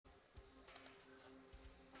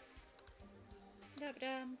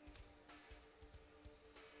Da-ba-dum.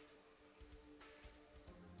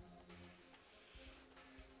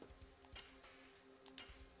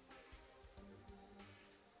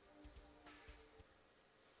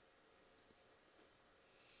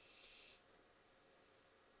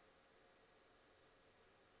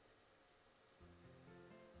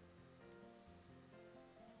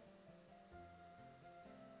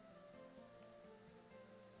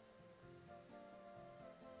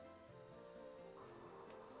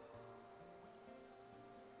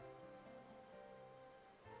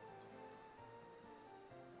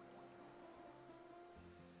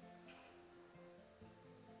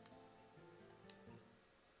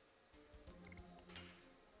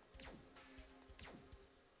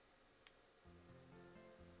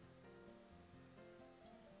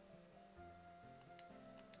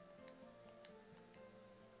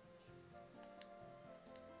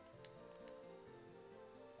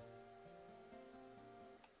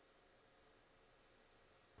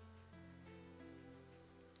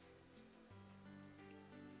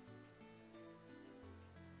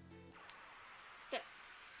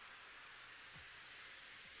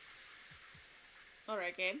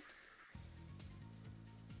 Alright, game.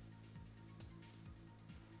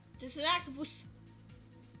 This is an octopus.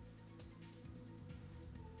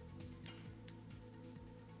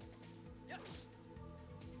 Yes.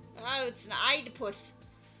 Oh, it's an octopus.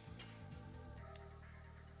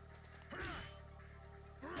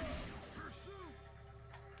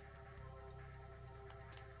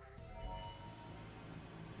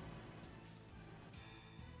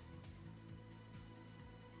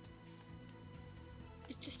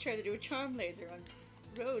 Just tried to do a charm laser on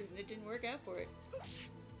Rose and it didn't work out for it.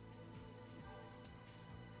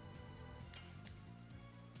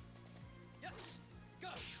 Yes. Go.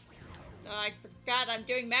 Oh, I forgot I'm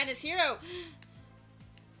doing Madness Hero!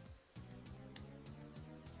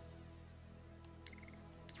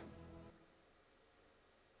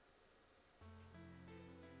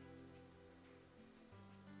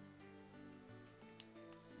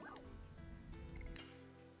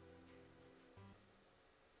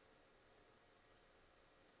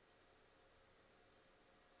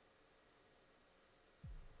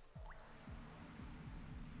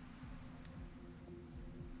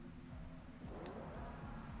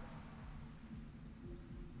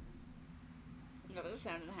 That was a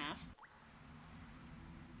sound and a half.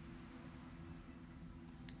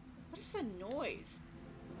 What is that noise?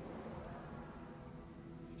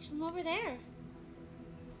 It's from over there.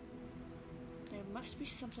 There must be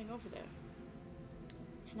something over there.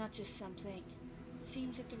 It's not just something. It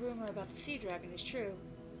seems that the rumor about the sea dragon is true.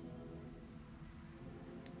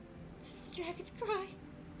 That's the dragon's cry.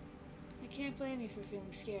 I can't blame you for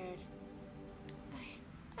feeling scared.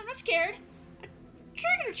 I'm not scared. A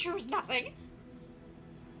dragon sure is nothing.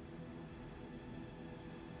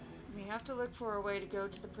 We have to look for a way to go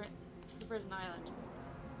to the prison island.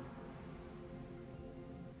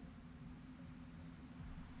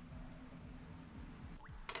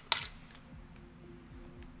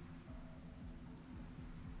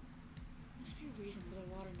 Must be a reason for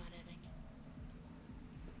the water not ebbing.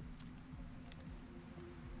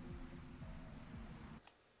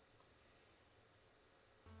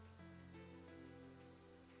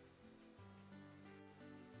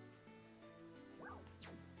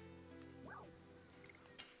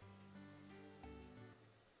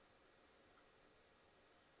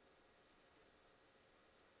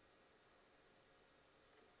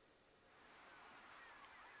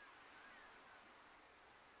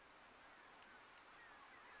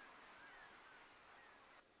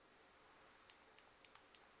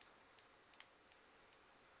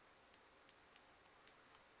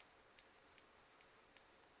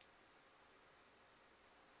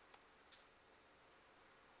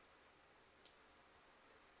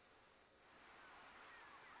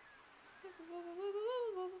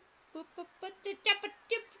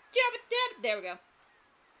 There we go.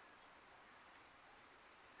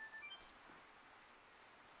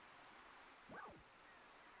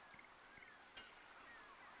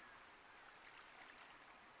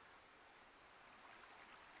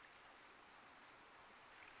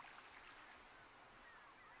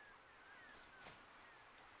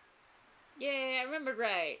 Yeah, I remembered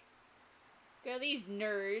right. Got these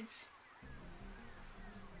nerds.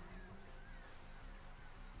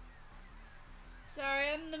 Sorry,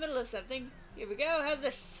 I'm in the middle of something. Here we go, how's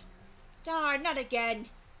this? Darn, not again.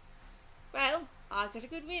 Well, I got a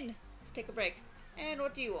good win. Let's take a break. And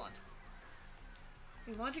what do you want?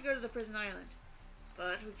 We want to go to the prison island,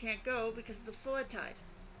 but we can't go because of the flood tide.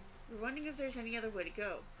 We're wondering if there's any other way to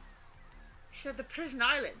go. You said the prison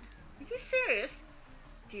island? Are you serious?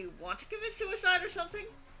 Do you want to commit suicide or something?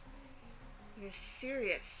 You're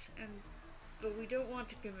serious, but we don't want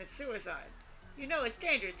to commit suicide. You know it's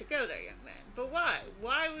dangerous to go there, young man. But why?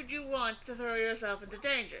 Why would you want to throw yourself into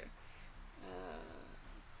danger?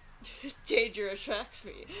 Danger attracts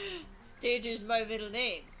me. Danger's my middle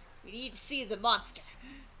name. We need to see the monster.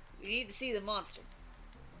 We need to see the monster.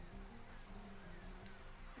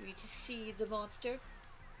 We need to see the monster?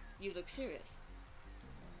 You look serious.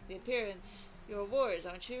 The appearance, you're warriors,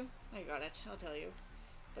 aren't you? I got it, I'll tell you.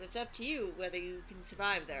 But it's up to you whether you can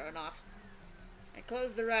survive there or not. I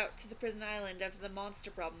closed the route to the prison island after the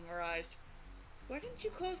monster problem arose. Why didn't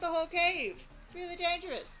you close the whole cave? It's really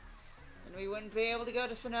dangerous. And we wouldn't be able to go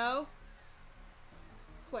to Feno?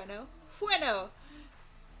 Bueno!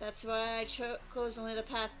 That's why I closed only the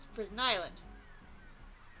path to Prison Island.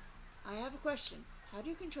 I have a question. How do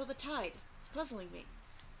you control the tide? It's puzzling me.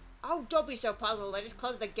 Oh, don't be so puzzled. I just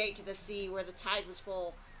closed the gate to the sea where the tide was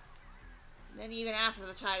full. And then even after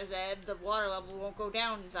the tide has ebbed, the water level won't go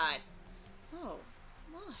down inside. Oh,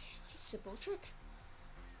 my. What a simple trick.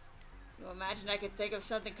 You imagine I could think of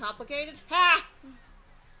something complicated? Ha!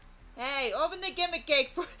 Hey, open the gimmick gate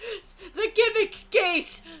for the gimmick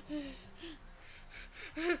gate!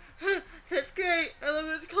 That's great. I love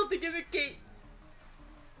it. It's called the gimmick gate.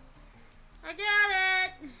 I got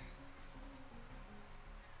it!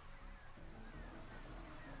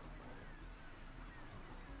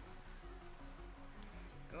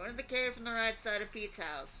 Go into the cave from the right side of Pete's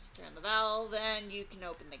house. Turn the valve, and you can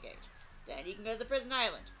open the gate. Then you can go to the prison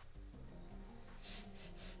island.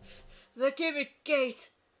 The gimmick gate!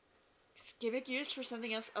 Is gimmick used for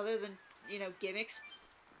something else other than, you know, gimmicks?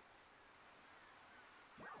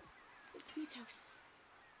 Pete's house.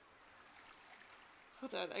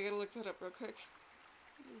 Hold on, I gotta look that up real quick.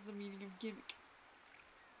 What is the meaning of gimmick?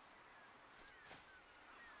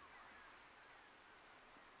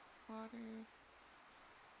 Water.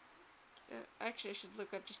 Actually, I should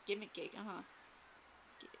look up just gimmick gate.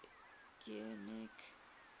 Gimmick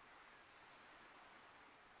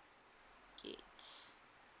gate.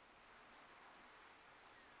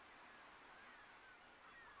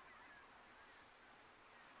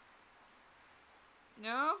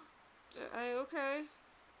 No? Okay.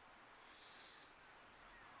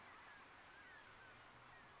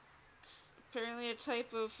 It's apparently a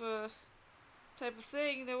type of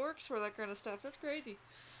thing that works for that kind of stuff. That's crazy.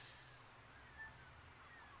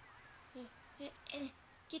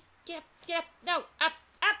 Get up! No! Up!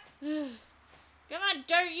 Come on,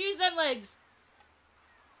 don't use them legs!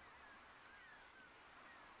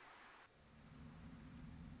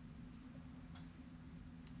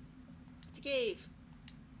 The cave.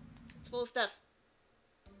 It's full of stuff.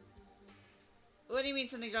 What do you mean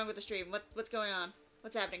something's wrong with the stream? What's going on?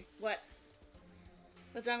 What's happening?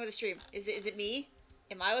 What's wrong with the stream? Is it me?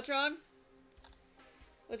 Am I what's wrong?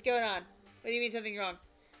 What's going on? What do you mean something's wrong?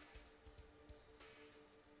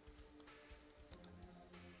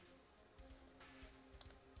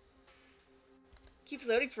 Keeps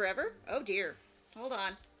loading forever? Oh dear. Hold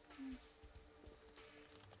on.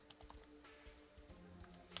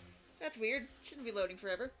 That's weird. Shouldn't be loading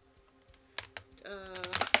forever.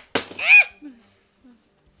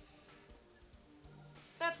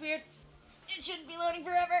 That's weird. It shouldn't be loading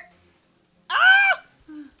forever. Ah!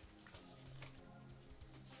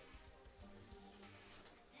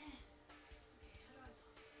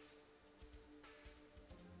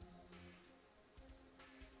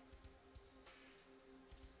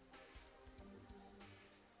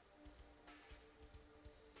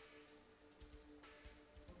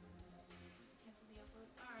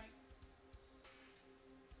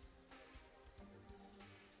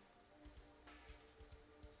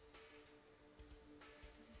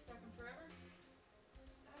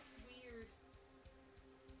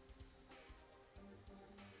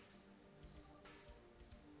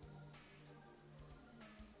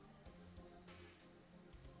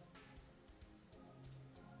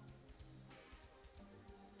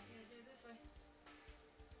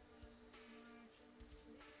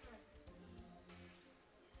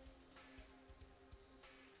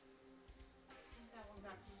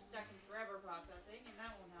 Got stuck in forever processing, and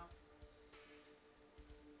that won't help.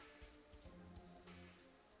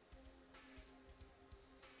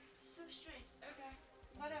 So strange. Okay.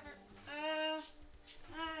 Whatever.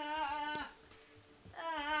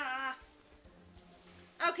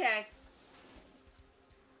 Okay.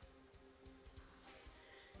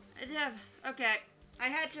 Okay. I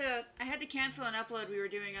had to cancel an upload we were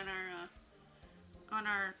doing on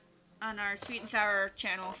our Sweet and Sour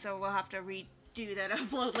channel, so we'll have to redo that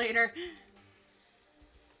upload later.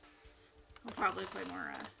 We'll probably play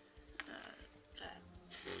more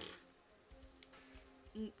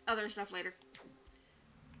other stuff later.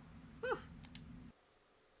 Whew.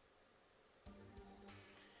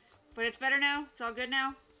 But it's better now. It's all good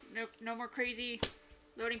now. No more crazy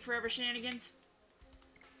loading forever shenanigans.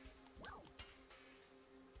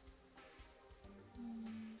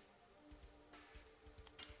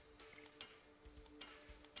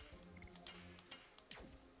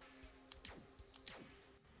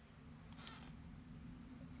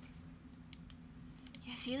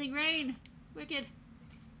 Yes, healing rain. Wicked.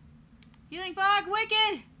 Healing fog.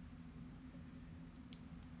 Wicked.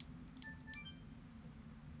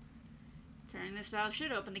 Turning this valve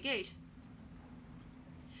should open the gate.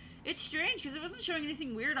 It's strange because it wasn't showing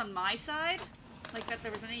anything weird on my side. Like that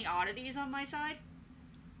there was any oddities on my side.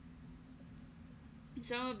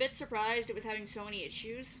 So I'm a bit surprised it was having so many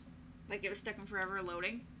issues. Like it was stuck in forever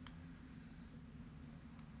loading.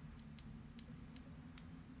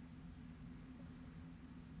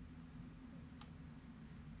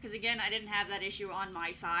 Because again, I didn't have that issue on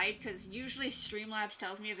my side. Because usually Streamlabs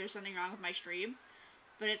tells me if there's something wrong with my stream.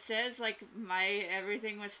 But it says like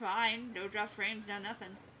everything was fine. No drop frames, no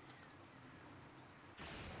nothing.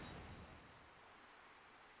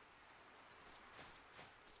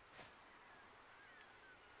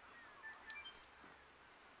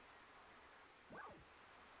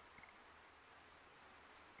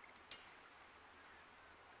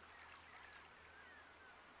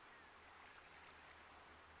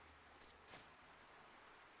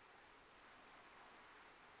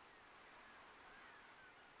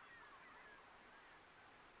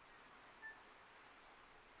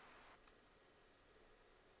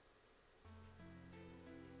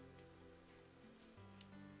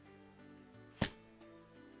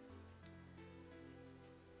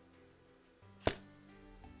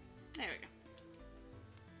 There we go.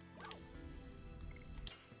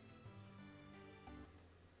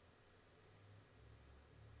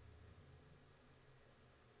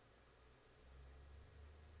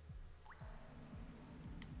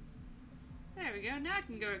 There we go. Now I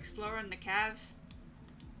can go explore in the cave.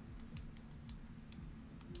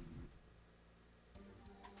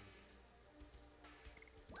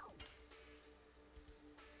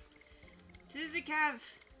 To the cave.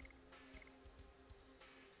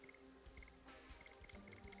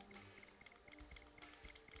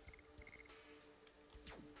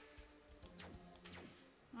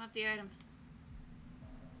 I want the item.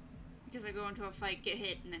 Because I go into a fight, get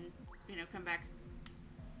hit, and then, you know, come back.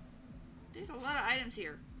 There's a lot of items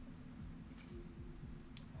here.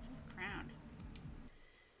 Crown.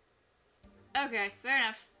 Okay, fair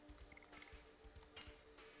enough.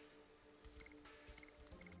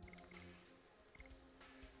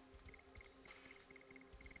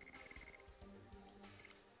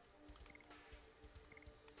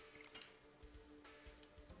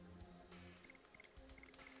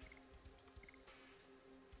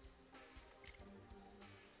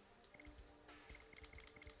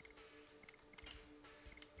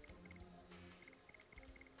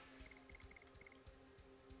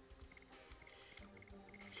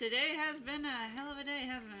 Today has been a hell of a day,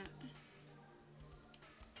 hasn't it?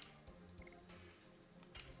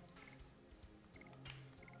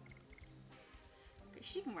 Okay,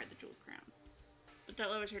 she can wear the jewel crown. But that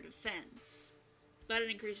lowers her defense. But it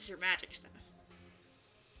increases her magic stuff.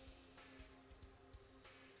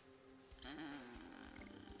 I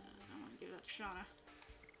want to give that to Shauna.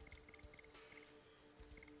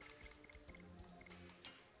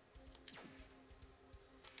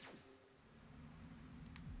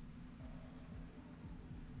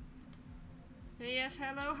 Yes,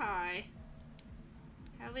 hello, hi.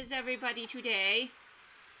 How is everybody today?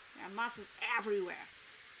 There are mosses everywhere.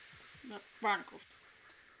 Look, barnacles.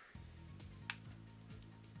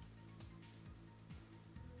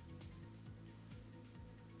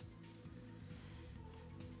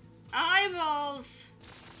 Eyeballs!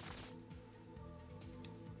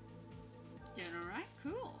 Doing alright?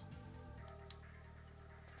 Cool.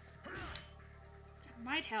 That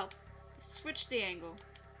might help. Switch the angle.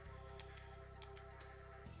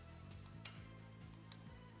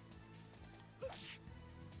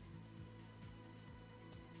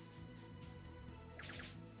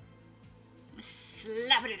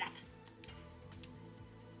 Slap it up.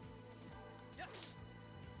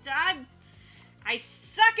 I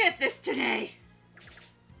suck at this today.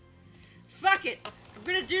 Fuck it. I'm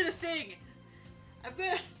gonna do the thing. I'm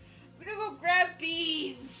gonna go grab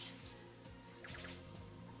beans.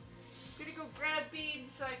 I'm gonna go grab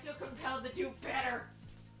beans so I feel compelled to do better.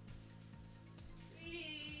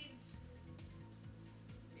 Beans.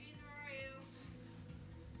 Beans, where are you?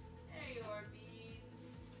 There you are, beans.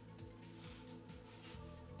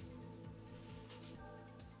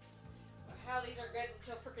 how these are good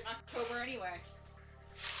until freaking October anyway.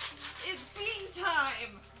 It's bean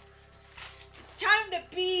time! It's time to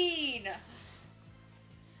bean!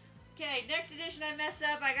 Okay, next edition I mess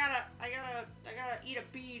up, I gotta eat a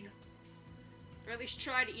bean. Or at least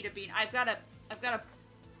try to eat a bean. I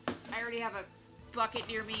already have a bucket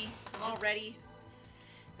near me. I'm all ready.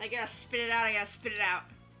 I gotta spit it out,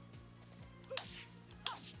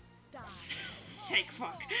 Sake,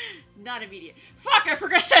 fuck. Not immediate. Fuck, I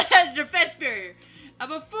forgot that I had a defense barrier.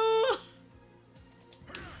 I'm a fool.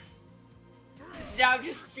 Now I'm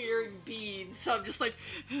just fearing beans, so I'm just like,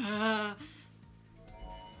 no,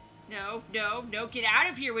 get out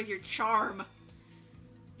of here with your charm.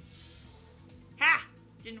 Ha!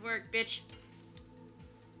 Didn't work, bitch.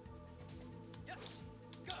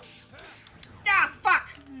 Ah, fuck!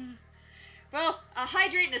 Well, I'll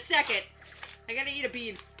hydrate in a second. I gotta eat a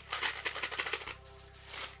bean.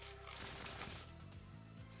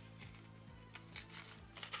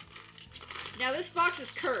 Now this box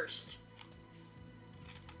is cursed.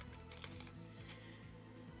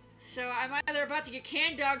 So I'm either about to get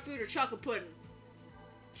canned dog food or chocolate pudding.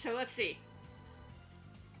 So let's see.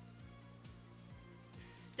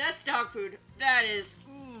 That's dog food. That is.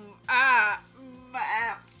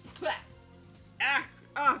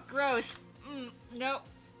 Oh, gross. Nope.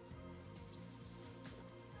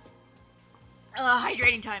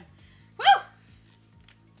 Hydrating time. Woo!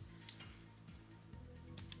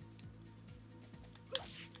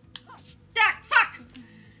 Ah, fuck!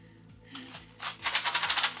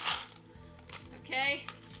 Okay.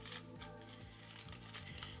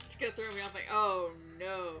 It's gonna throw me off like, oh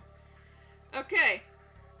no. Okay.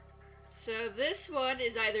 So this one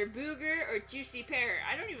is either booger or juicy pear.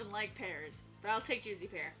 I don't even like pears, but I'll take juicy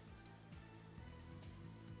pear.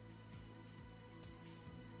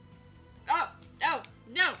 Oh! Oh!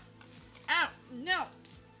 No! Oh! No!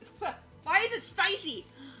 Why is it spicy?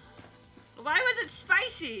 Why was it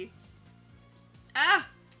spicy? Ah!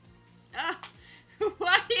 Ah!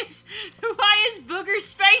 Why is booger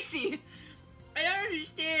spicy? I don't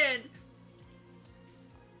understand.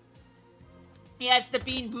 Yeah, it's the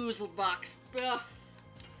Bean Boozled box. Ugh.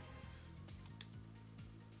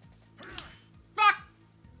 Fuck!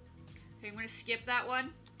 Okay, I'm gonna skip that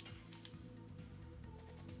one.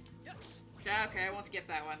 Okay, I won't skip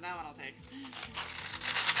that one. That one I'll take.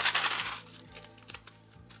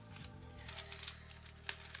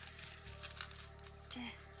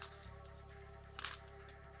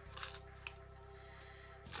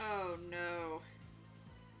 Oh no.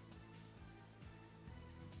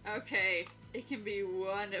 Okay, it can be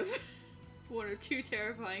one or two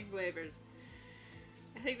terrifying flavors.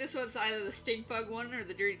 I think this one's either the stink bug one or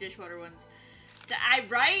the dirty dishwater ones. So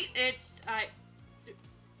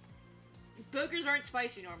boogers aren't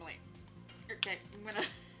spicy normally. Okay, I'm gonna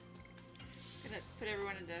put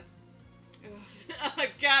everyone into. Oh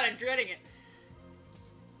god, I'm dreading it.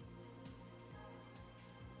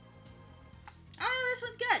 Oh, this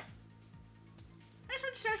one's good. This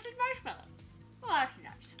one's toasted marshmallow. Well, that's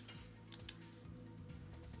nice.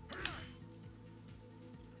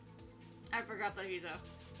 I forgot that he's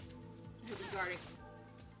guarding.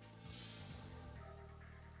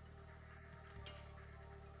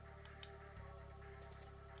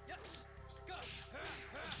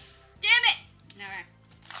 Damn it!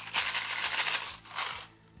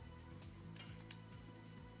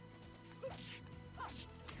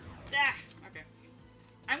 Okay. Okay.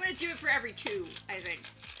 I'm gonna do it for every two, I think.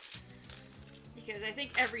 Because I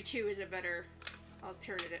think every two is a better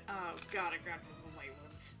alternative. Oh god, I grabbed one of my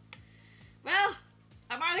ones. Well,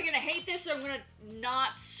 I'm either gonna hate this or I'm gonna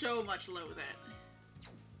not so much loathe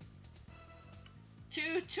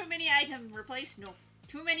it. Too many item replace? No.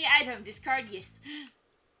 Too many item discard? Yes.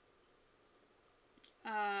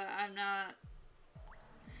 I'm not.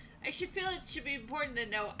 I should feel it should be important to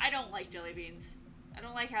know I don't like jelly beans. I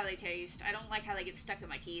don't like how they taste. I don't like how they get stuck in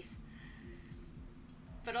my teeth.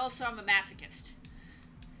 But also I'm a masochist.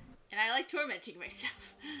 And I like tormenting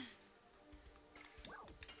myself.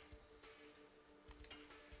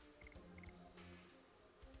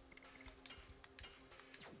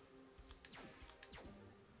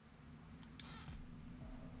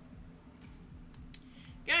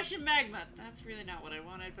 Gosh, and magma. That's really not what I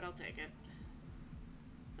wanted, but I'll take it.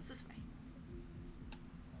 What's this way?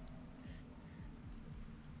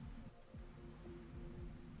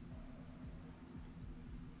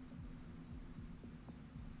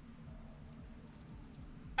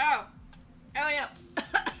 Oh. Oh, yeah.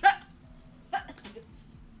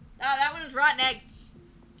 Oh, that one is rotten egg.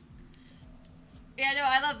 Yeah, no,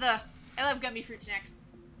 I love gummy fruit snacks.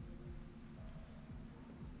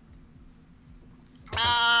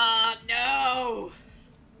 Oh no!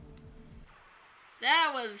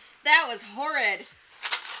 That was horrid.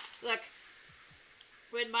 Look,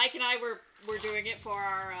 when Mike and I were doing it for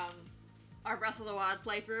our Breath of the Wild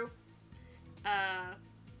playthrough,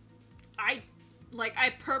 I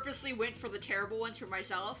purposely went for the terrible ones for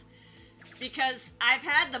myself because I've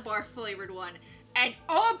had the barf flavored one, and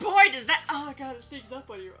oh boy does that! Oh god, it sneaks up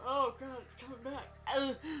on you. Oh god, it's coming back.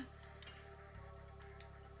 Ugh.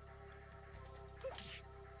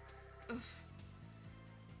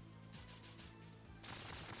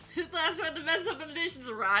 The last one to mess up an edition's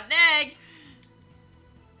a rotten egg.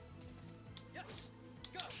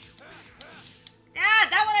 Ah,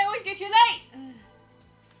 that one I always do too late.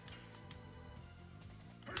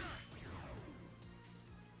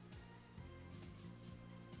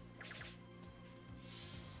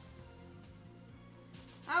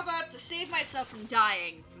 How about to save myself from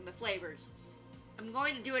dying from the flavors? I'm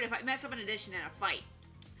going to do it if I mess up an addition in a fight.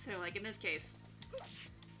 So, like in this case,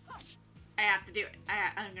 I have to do it.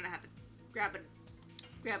 I'm gonna have to grab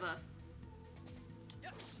a.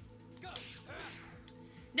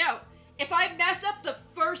 No, if I mess up the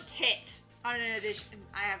first hit on an addition,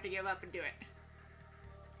 I have to give up and do it.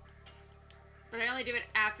 But I only do it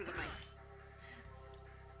after the fight.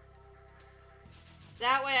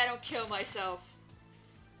 That way I don't kill myself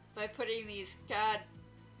by putting these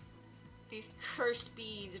cursed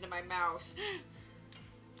beans into my mouth.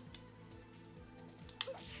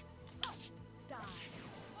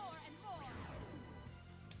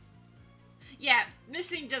 Yeah,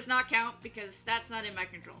 missing does not count because that's not in my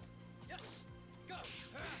control.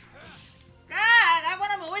 Ah, that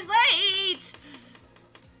one I'm always late!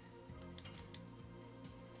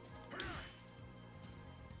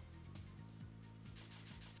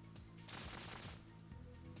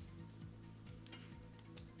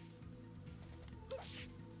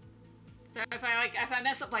 So if I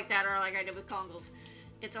mess up like that, or like I did with Kongles,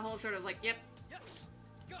 it's a whole sort of like, yep.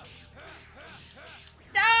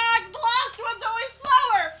 Ah, the last one's always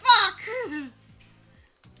slower! Fuck!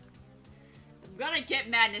 I'm gonna get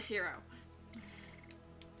Madness Hero.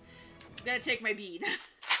 I'm gonna take my bean.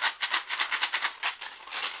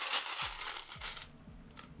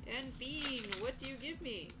 And bean, what do you give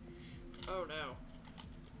me? Oh no.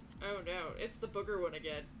 Oh no, it's the booger one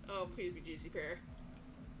again. Oh, please be juicy pear.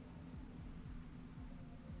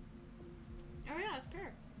 Oh yeah, it's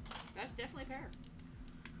pear. That's definitely pear.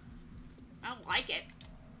 I don't like it.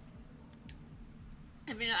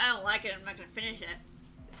 I mean, I don't like it, I'm not gonna finish it.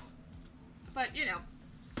 But, you know,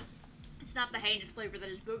 it's not the heinous flavor that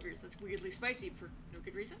is boogers that's weirdly spicy for no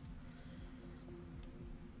good reason.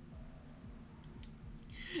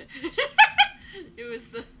 It was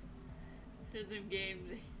the rhythm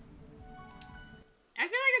game. I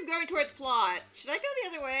feel like I'm going towards plot. Should I go the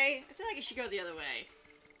other way? I feel like I should go the other way.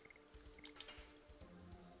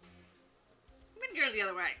 I'm gonna go the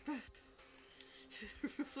other way.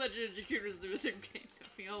 Legend of Dragoon was the rhythm game that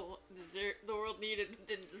we all the world needed and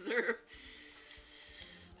didn't deserve.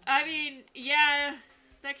 I mean, yeah,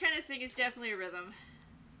 that kind of thing is definitely a rhythm.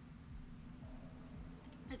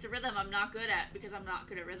 It's a rhythm I'm not good at because I'm not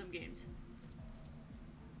good at rhythm games.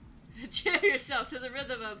 Jam yourself to the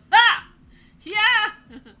rhythm of ha! Yeah!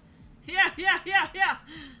 Yeah!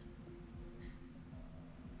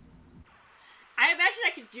 I imagine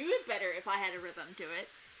I could do it better if I had a rhythm to it,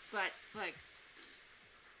 but, like,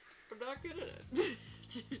 I'm not good at it.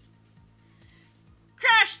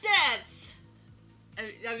 Crash dance!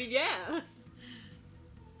 I mean, yeah.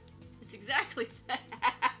 It's exactly that.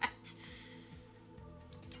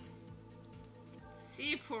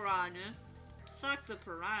 See, piranha. Fuck the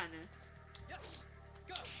piranha. Yes.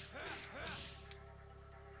 Go.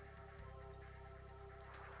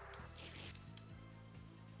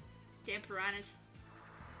 Damn piranhas.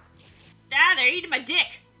 Ah, they're eating my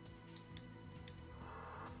dick!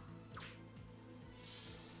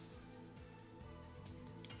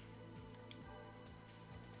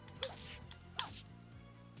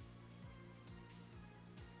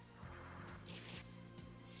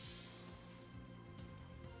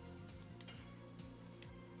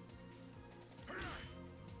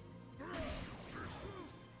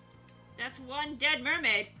 That's one dead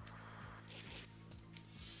mermaid.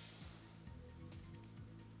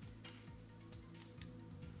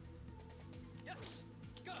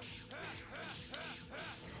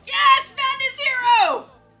 Yes! Madness Hero!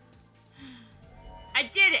 I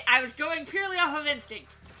did it! I was going purely off of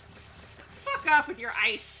instinct. Fuck off with your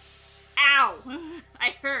ice. Ow!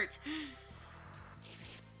 I hurt.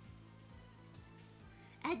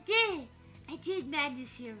 I did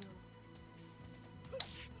Madness Hero.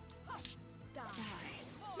 Die.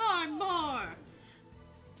 More and more!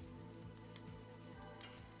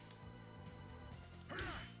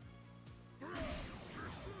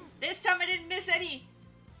 This time I didn't miss any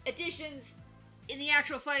additions in the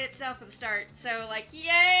actual fight itself at the start. So, like,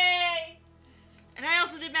 yay! And I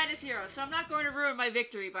also did Madness Hero, so I'm not going to ruin my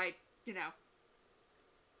victory by, you know,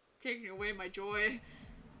 taking away my joy.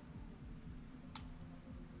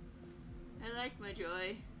 I like my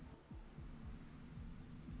joy.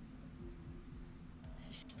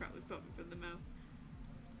 She's probably put me from the mouth.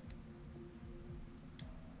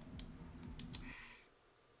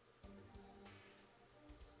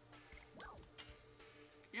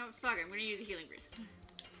 You know what, fuck it, I'm gonna use a healing breeze.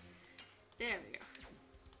 There we go.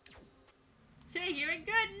 Take you and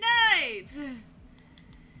good night!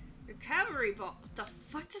 Recovery ball. What the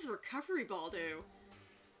fuck does a recovery ball do?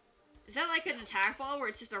 Is that like an attack ball where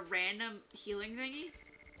it's just a random healing thingy?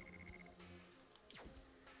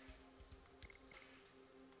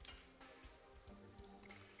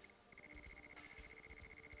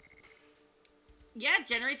 Yeah, it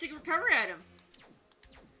generates a recovery item.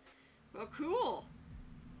 Well, cool.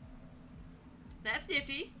 That's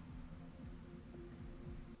nifty.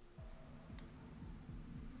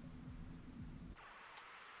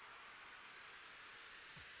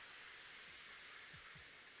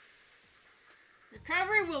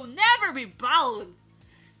 Recovery will never be ballin'.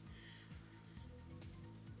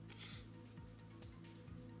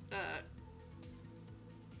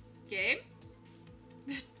 Game?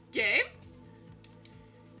 Game?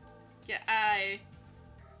 Yeah,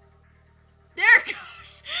 there it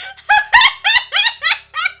goes!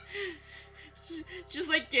 It's just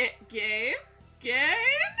like, game? Game?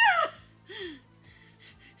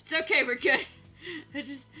 It's okay, we're good. I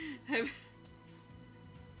just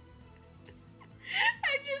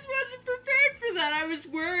wasn't prepared for that. I was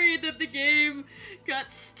worried that the game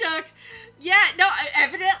got stuck. Yeah, no,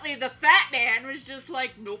 evidently the fat man was just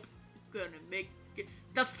like, nope, gonna make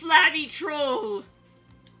the flabby troll.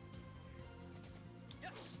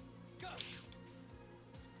 Yes. Go.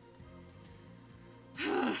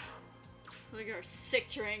 Look at our sick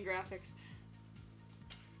terrain graphics.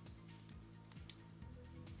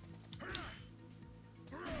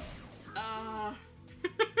 I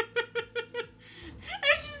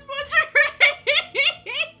just wasn't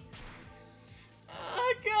ready!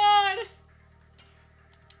 Oh god!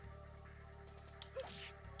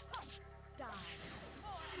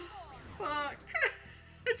 Fuck.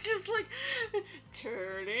 It's just like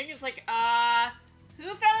turning. It's like, who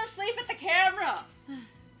fell asleep at the camera?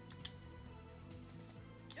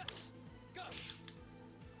 Yes. Go.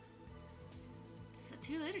 Is it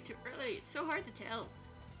too late or too early? It's so hard to tell.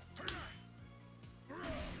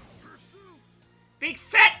 Big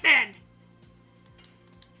fat man!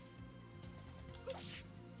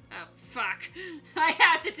 Oh, fuck. I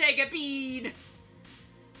have to take a bean!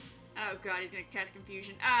 Oh god, he's gonna cast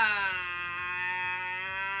confusion.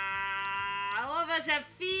 All of us have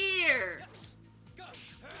fear! Go.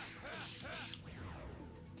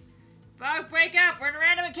 Fog, break up! We're in a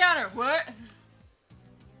random encounter! What?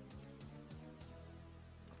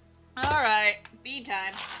 Alright, bean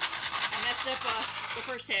time. I messed up the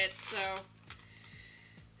first hit, so...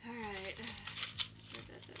 Alright.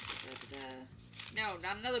 No,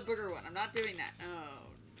 not another booger one. I'm not doing that. Oh,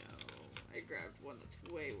 no. I grabbed one that's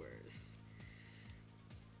way worse.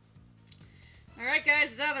 Alright,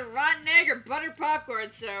 guys. It's either rotten egg or buttered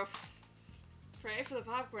popcorn, so... Pray for the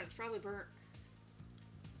popcorn. It's probably burnt.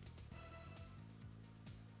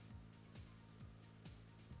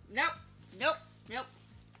 Nope. Nope. Nope.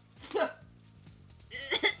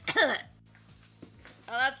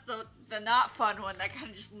 Oh, that's the not fun one that kind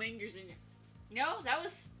of just lingers in you. No, that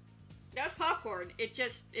was popcorn. It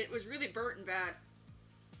was really burnt and bad.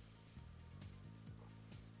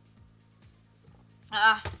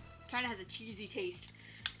 Kind of has a cheesy taste,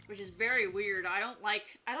 which is very weird. I don't like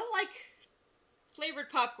flavored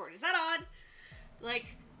popcorn. Is that odd?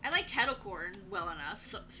 Like, I like kettle corn well enough,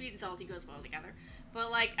 so sweet and salty goes well together.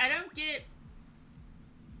 But like, I don't get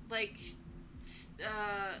like.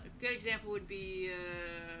 A good example would be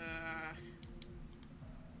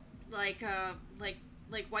like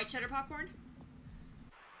white cheddar popcorn.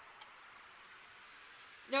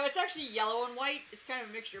 No, it's actually yellow and white. It's kind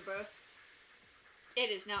of a mixture of both.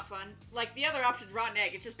 It is not fun. Like the other option's rotten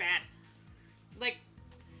egg. It's just bad. Like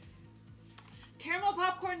caramel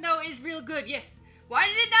popcorn though is real good. Yes. Why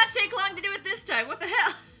did it not take long to do it this time? What the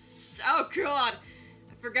hell? Oh god.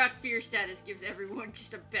 I forgot fear status gives everyone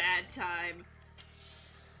just a bad time.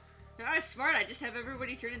 I was smart, I just have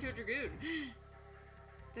everybody turn into a Dragoon.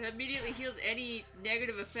 That immediately heals any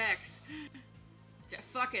negative effects.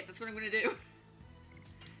 Fuck it, that's what I'm gonna do.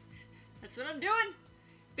 That's what I'm doing!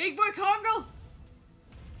 Big boy Congal!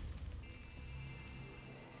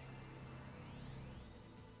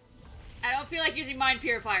 I don't feel like using mind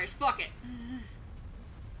purifiers. Fuck it.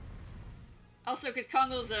 Also, because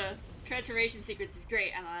Kongol's transformation sequence is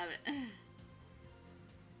great. I love it.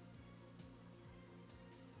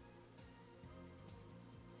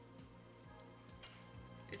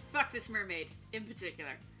 And fuck this mermaid, in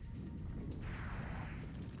particular.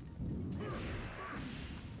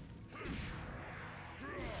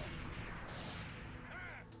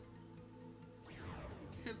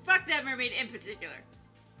 Fuck that mermaid in particular.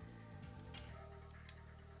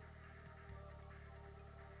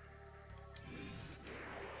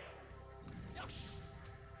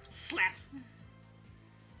 Slap.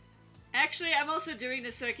 Actually, I'm also doing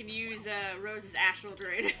this so I can use Rose's Astral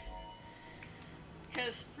Drain.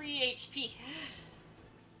 Because free HP.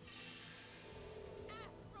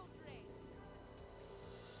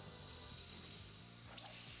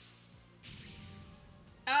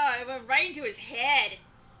 Oh, it went right into his head.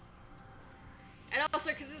 And also,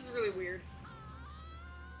 because this is really weird.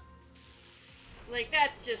 Like,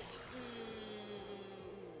 that's just...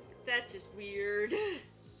 that's just weird.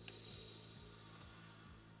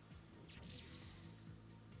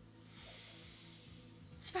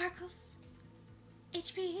 Sparkles.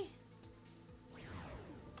 HP.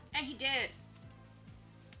 And he did.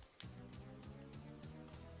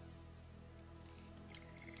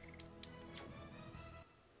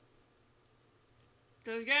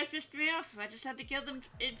 Those guys pissed me off. I just had to kill them,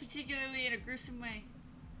 particularly in a gruesome way.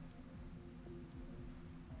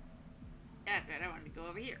 That's right, I wanted to go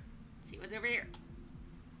over here. See what's over here.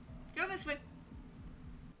 Go this way.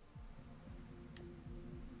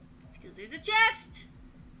 Let's go through the chest.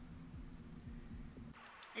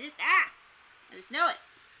 I just know it.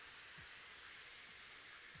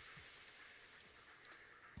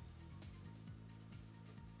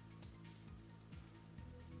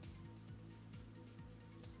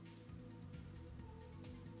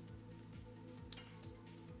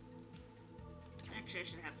 Actually, I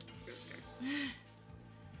should have Rooster.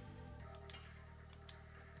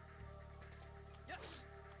 Yes.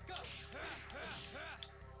 Go.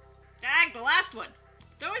 Dang, the last one.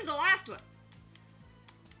 It's always the last one.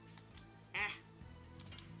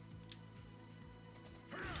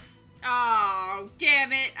 Oh,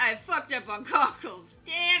 damn it. I fucked up on cockles.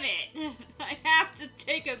 Damn it. I have to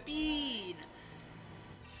take a bean.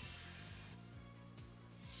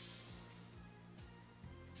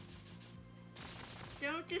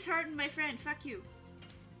 Don't dishearten my friend. Fuck you.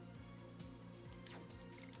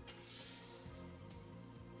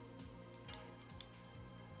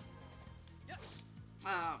 Yes.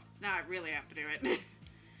 Oh, now I really have to do it.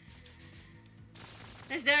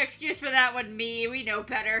 There's no excuse for that one, me. We know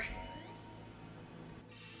better.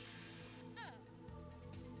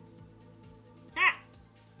 Ha!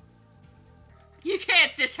 You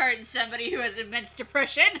can't dishearten somebody who has immense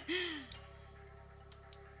depression.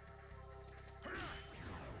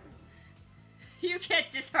 You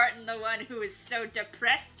can't dishearten the one who is so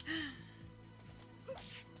depressed. I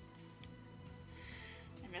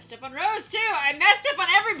messed up on Rose, too! I messed up on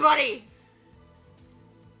everybody!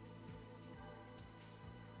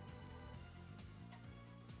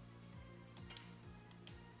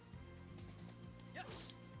 Yes.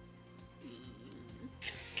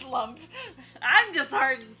 Slump. I'm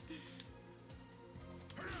disheartened.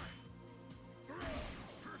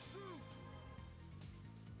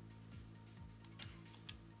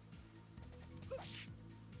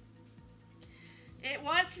 It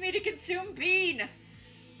wants me to consume bean.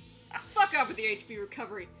 Ah, fuck up with the HP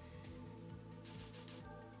recovery.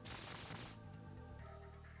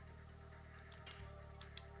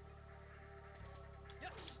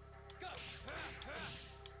 Yes. Go.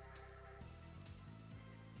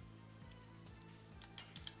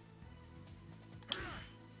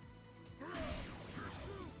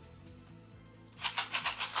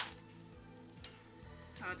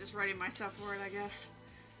 Oh, just ready myself for it, I guess.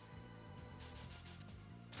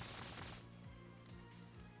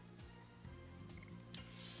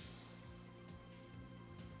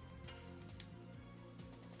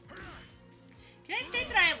 Can I state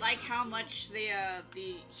that I like how much the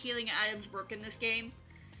healing items work in this game?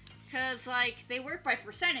 Because, like, they work by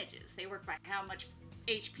percentages. They work by how much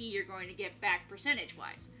HP you're going to get back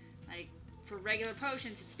percentage-wise. Like, for regular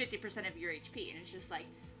potions, it's 50% of your HP, and it's just like,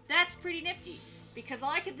 that's pretty nifty. Because all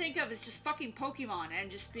I can think of is just fucking Pokemon,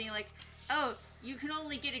 and just being like, oh, you can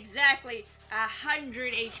only get exactly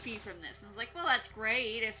 100 HP from this. And I was like, well, that's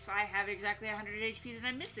great if I have exactly 100 HP that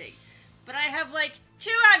I'm missing. But I have, like,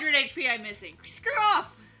 200 HP I'm missing. Screw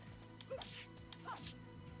off!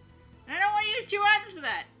 And I don't want to use 2 items for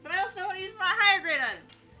that. But I also don't want to use my higher grade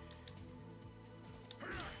items.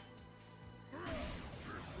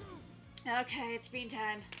 Okay, it's bean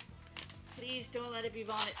time. Please don't let it be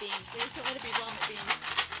vomit bean. Please don't let it be vomit bean.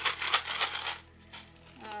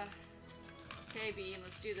 Okay, bean,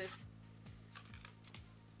 let's do this.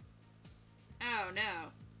 Oh no.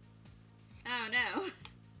 Oh no.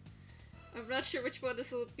 I'm not sure which one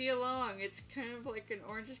this will be along. It's kind of like an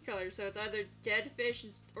orangish color, so it's either dead fish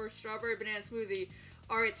or strawberry banana smoothie,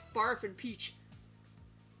 or it's barf and peach.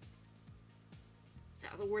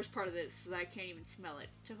 Now, the worst part of this is that I can't even smell it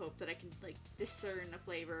to hope that I can, like, discern the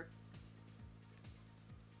flavor.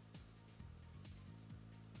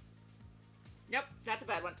 Nope, that's a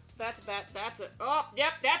bad one. Oh,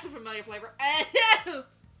 yep, that's a familiar flavor.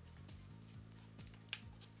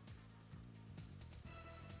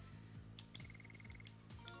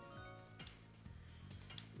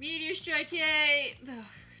 Meteor strike, yay! Ugh,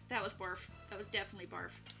 that was barf. That was definitely barf.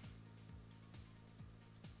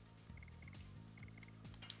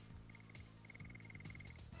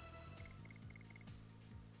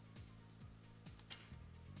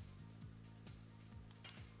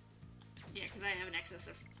 Yeah, because I have an excess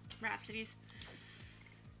of Rhapsodies.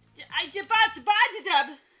 I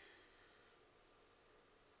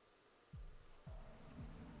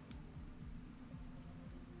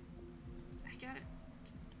got it.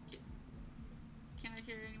 Can't I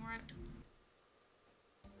hear it anymore?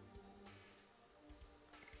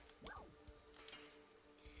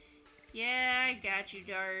 Yeah, I got you,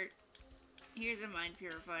 Dart. Here's a mind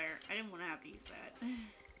purifier. I didn't want to have to use that.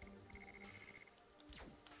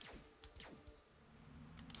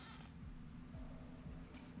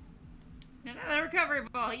 Another recovery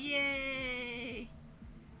ball, yay!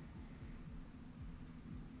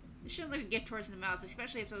 This shouldn't look a gift horse in the mouth,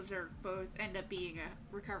 especially if those are both end up being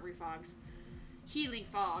recovery fogs. Healing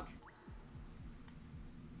fog.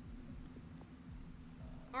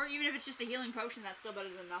 Or even if it's just a healing potion, that's still better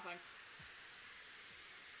than nothing.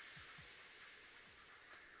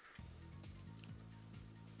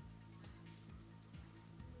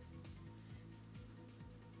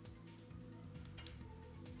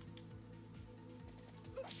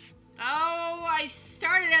 Oh, I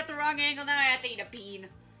started at the wrong angle, now I have to eat a bean.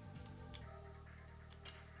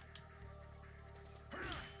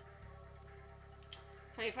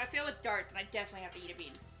 Okay, if I fail with Dart, then I definitely have to eat a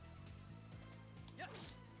bean. Yes.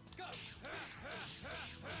 Go.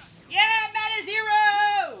 Yeah, Menace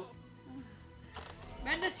Hero!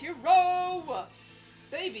 Menace Hero!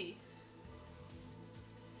 Baby.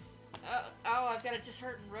 Oh, I've got a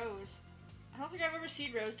disheartened Rose. I don't think I've ever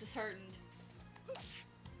seen Rose disheartened.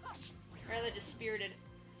 Rather dispirited.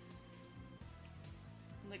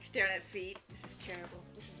 I'm like staring at feet. This is terrible.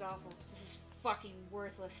 This is awful. This is fucking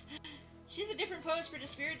worthless. She has a different pose for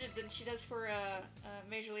dispirited than she does for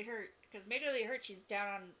majorly hurt. Because majorly hurt, she's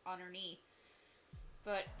down on her knee.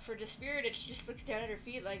 But for dispirited, she just looks down at her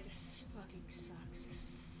feet like, this fucking sucks. This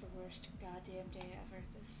is the worst goddamn day ever.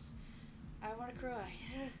 I want to cry.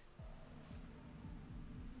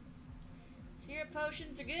 Syrup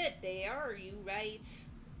potions are good. They are, you right.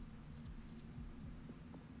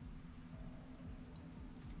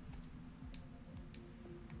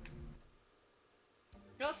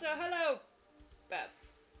 Also, hello,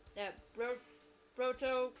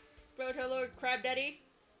 Broto Lord Crab Daddy.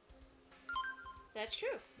 That's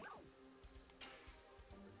true.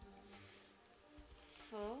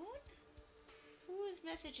 Phone? Who is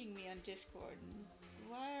messaging me on Discord? And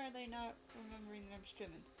why are they not remembering that I'm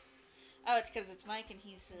streaming? Oh, it's because it's Mike and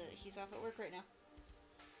he's off at work right now.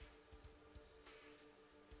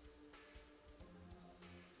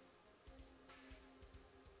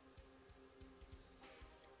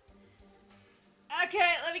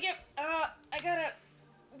 Okay, let me get, I gotta,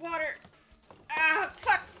 water.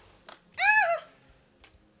 Fuck.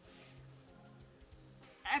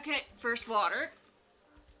 Okay, first water.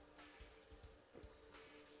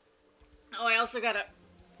 Oh, I also gotta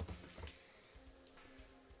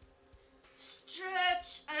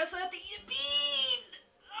stretch. I also have to eat a bean.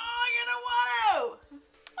 Oh, I gotta water.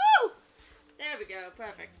 Woo! There we go,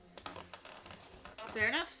 perfect. Fair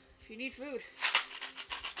enough, if you need food.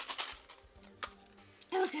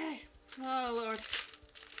 Okay. Oh, Lord.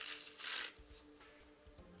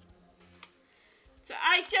 So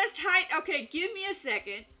I just okay, give me a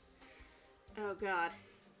second. Oh, God.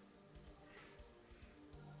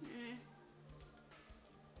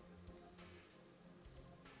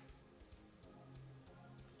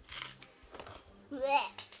 No,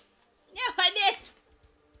 I missed.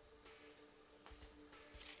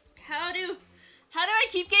 How do I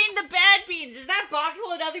keep getting the bad beans? Is that box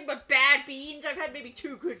full of nothing but bad beans? I've had maybe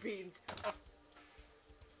 2 good beans.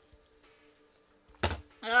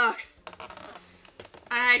 Ugh.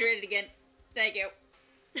 I hydrated again. Thank you.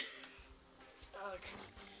 Ugh.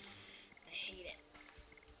 I hate it.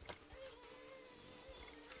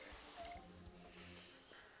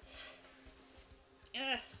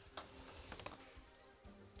 Ugh.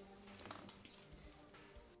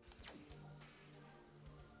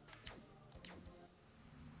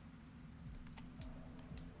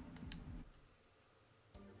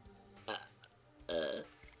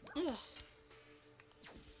 Ugh.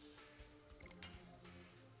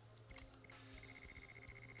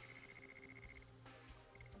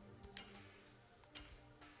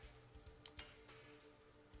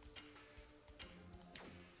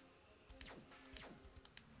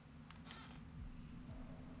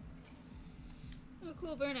 Oh,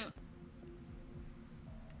 cool, burnout.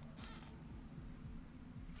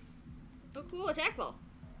 Oh, cool, attack ball.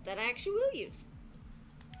 That I actually will use.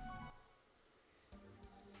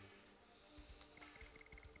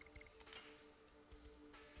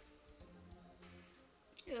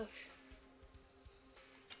 Ugh.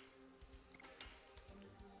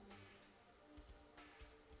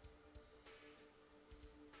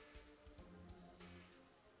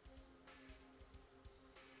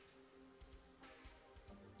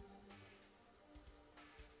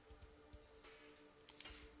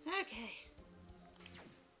 Okay.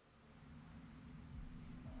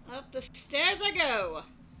 Up the stairs I go.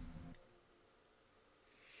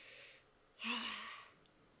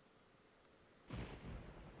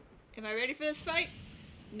 Am I ready for this fight?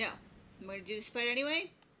 No. I'm going to do this fight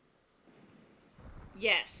anyway?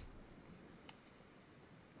 Yes.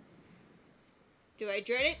 Do I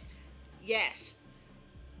dread it? Yes.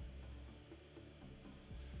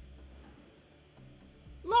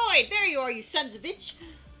 Lloyd, there you are, you sons of bitch.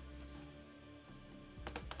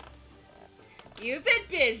 You've been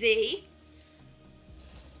busy.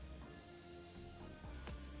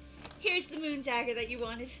 Here's the moon dagger that you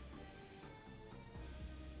wanted.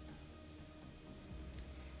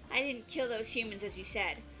 I didn't kill those humans as you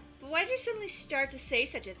said, but why did you suddenly start to say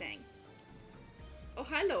such a thing? Oh,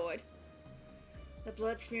 hi, Lord. The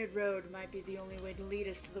blood-smeared road might be the only way to lead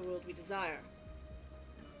us to the world we desire.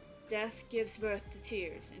 Death gives birth to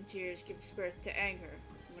tears, and tears gives birth to anger.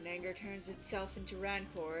 When anger turns itself into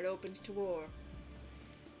rancor, it opens to war.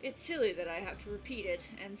 It's silly that I have to repeat it,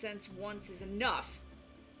 and since once is enough...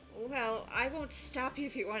 Well, I won't stop you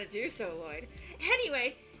if you want to do so, Lloyd.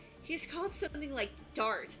 Anyway, he's called something like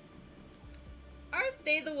Dart. Aren't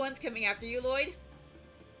they the ones coming after you, Lloyd?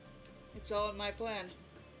 It's all in my plan.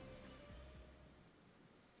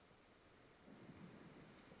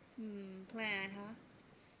 Plan, huh?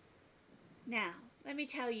 Now, let me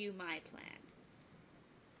tell you my plan.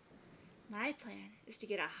 My plan is to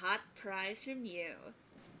get a hot prize from you.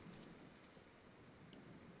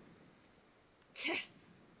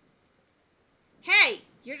 Hey,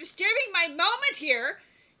 you're disturbing my moment here.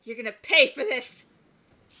 You're gonna pay for this.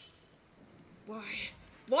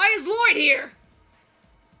 Why is Lloyd here?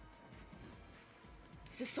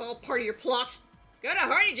 Is this all part of your plot? Go to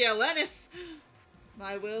Harney jail, Lennis.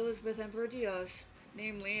 My will is with Emperor Dios.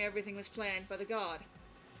 Namely, everything was planned by the god.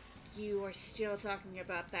 You are still talking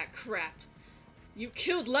about that crap. You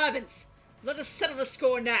killed Lavins. Let us settle the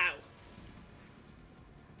score now.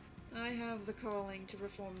 I have the calling to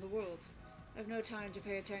reform the world. I have no time to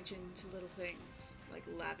pay attention to little things like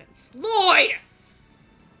Lavins. Lloyd!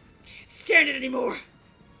 Can't stand it anymore.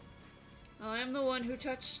 I am the one who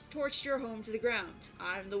torched your home to the ground.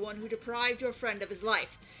 I am the one who deprived your friend of his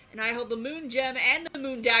life. And I hold the moon gem and the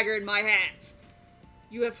moon dagger in my hands.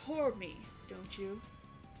 You abhor me, don't you?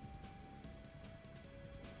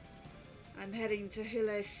 I'm heading to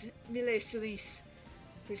Mille Silis.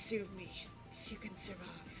 Pursue me, if you can survive.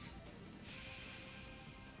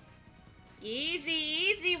 Easy,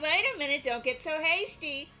 easy, wait a minute, don't get so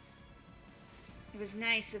hasty. It was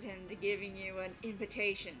nice of him to giving you an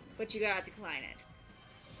invitation, but you gotta decline it.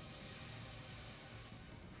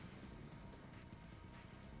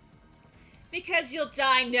 Because you'll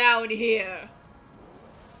die now and here.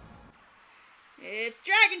 It's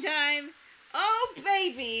dragon time! Oh,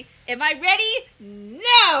 baby! Am I ready?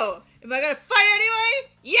 No! Am I gonna fight anyway?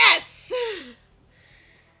 Yes!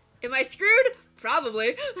 Am I screwed?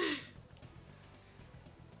 Probably.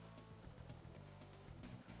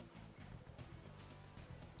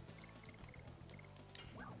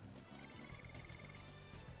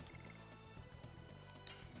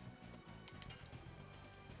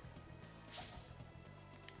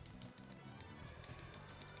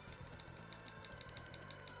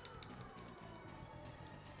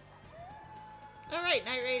 Alright,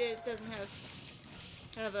 Night Raid doesn't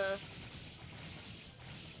have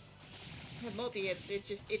multi-hits, it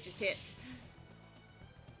just hits.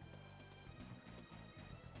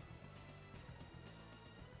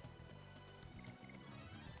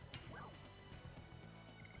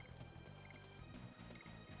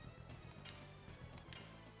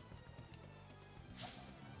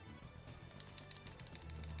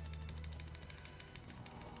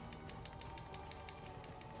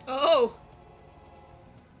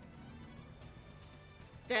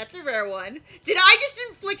 That's a rare one. Did I just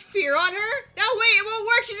inflict fear on her? No, wait, it won't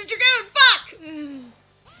work. She's a Dragoon. Fuck!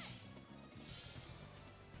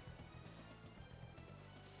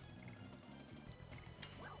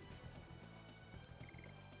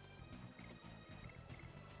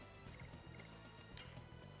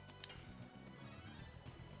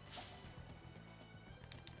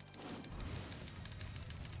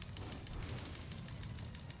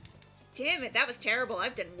 Damn it, that was terrible.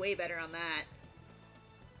 I've done way better on that.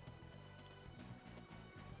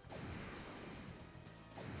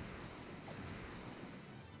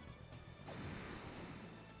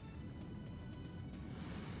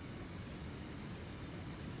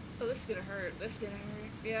 Oh, this is gonna hurt. This is gonna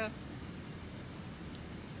hurt. Yeah.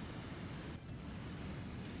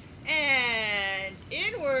 And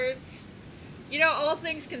inwards. You know, all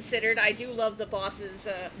things considered, I do love the boss's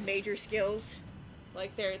major skills.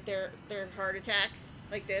 Like their heart attacks.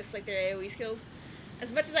 Like this, like their AoE skills.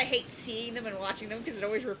 As much as I hate seeing them and watching them because it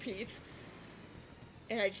always repeats.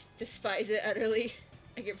 And I just despise it utterly.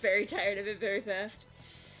 I get very tired of it very fast.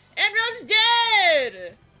 And Rose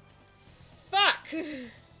dead! Fuck!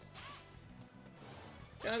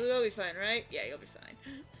 You'll be fine, right? Yeah, you'll be fine.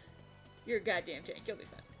 You're a goddamn tank. You'll be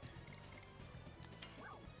fine.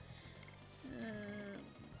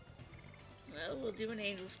 Well, we'll do an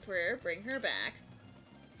angel's prayer, bring her back.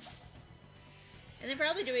 And then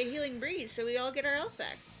probably do a healing breeze so we all get our health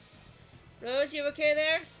back. Rose, you okay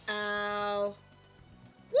there? Ow.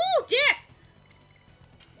 Woo, dick!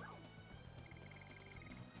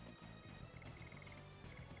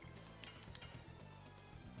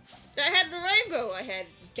 I had the rainbow. I had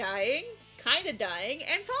dying, kinda dying,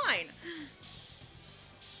 and fine.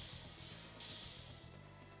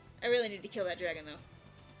 I really need to kill that dragon, though.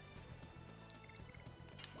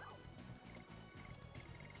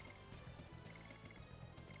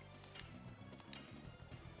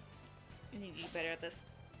 I need to get better at this.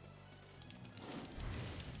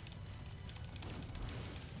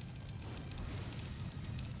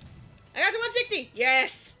 I got to 160!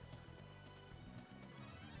 Yes!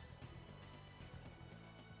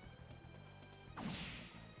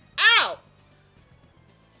 Ow!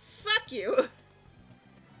 Fuck you!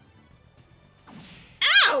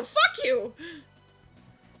 Ow! Fuck you!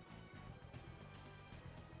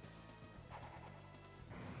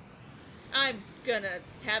 I'm gonna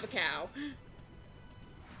have a cow.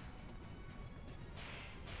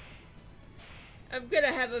 I'm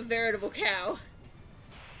gonna have a veritable cow.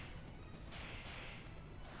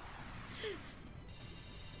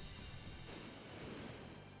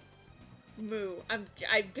 Moo. I'm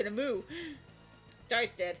gonna moo.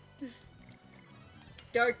 Dart's dead.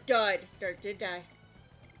 Dart died. Dart did die.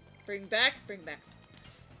 Bring back, bring back.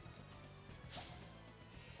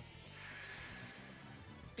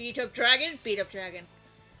 Beat up dragon, beat up dragon.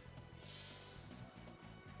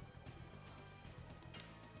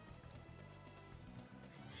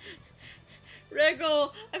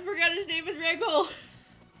 Regal! I forgot his name was Regal!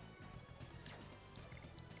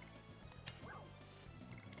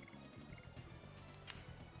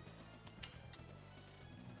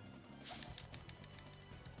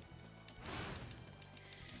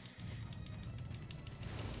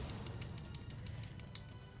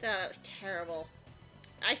 Oh, that was terrible.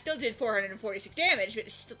 I still did 446 damage, but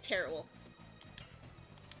it's still terrible.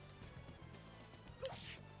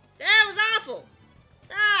 That was awful!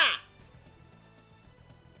 Ah!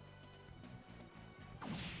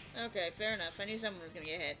 Okay, fair enough. I knew someone was gonna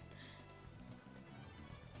get hit.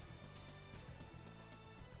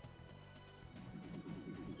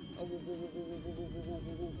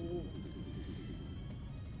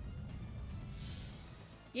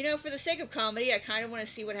 You know, for the sake of comedy, I kind of want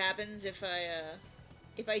to see what happens if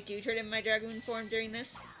I do turn in my Dragoon form during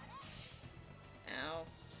this. Ow.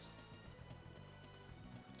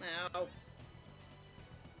 Ow.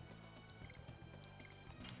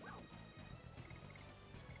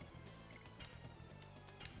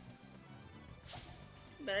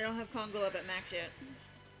 But I don't have Congo up at max yet.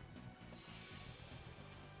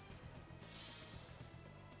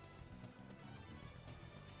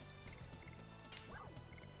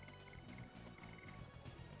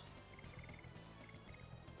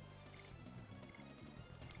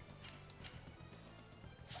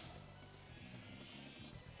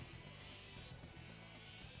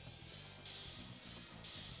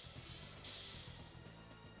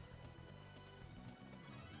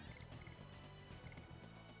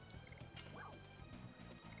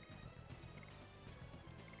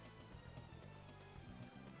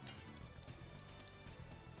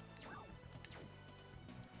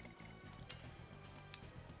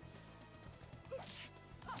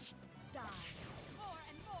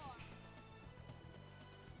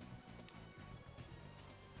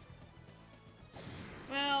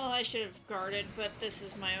 I should have guarded, but this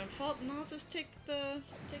is my own fault, and I'll just take the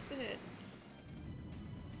hit.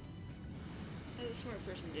 As a smart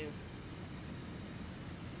person do.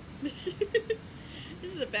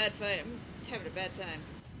 This is a bad fight. I'm having a bad time.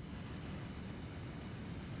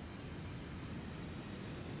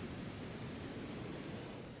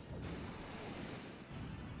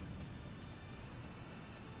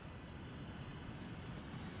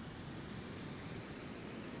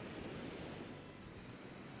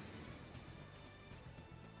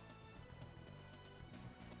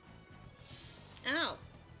 Ow!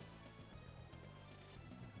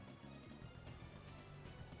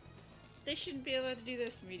 They shouldn't be allowed to do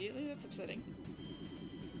this immediately. That's upsetting.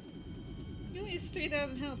 He only has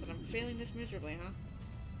 3,000 health and I'm failing this miserably, huh?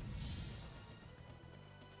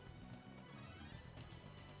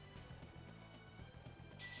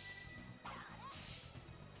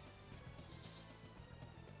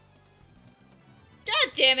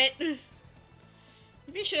 God damn it!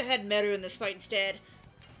 Maybe I should have had Mayrune in this fight instead.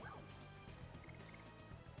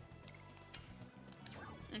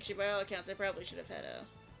 Actually, by all accounts, I probably should have had a...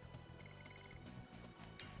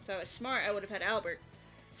 If I was smart, I would have had Albert.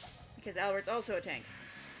 Because Albert's also a tank.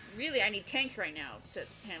 Really, I need tanks right now to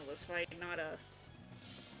handle this fight, not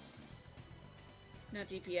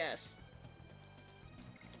DPS.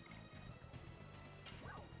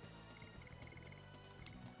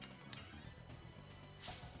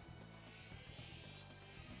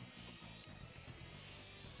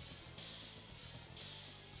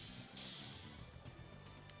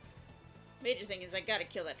 Major thing is I gotta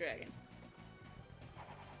kill that dragon.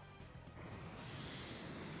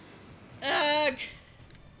 Ugh!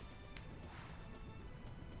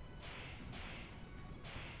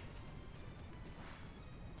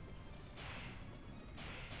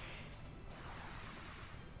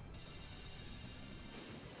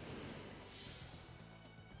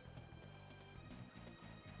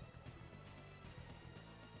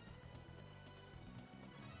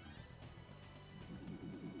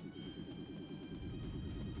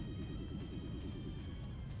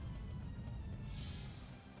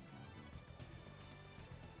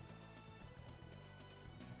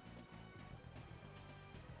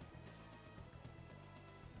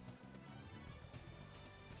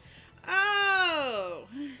 Oh!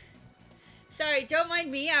 Sorry, don't mind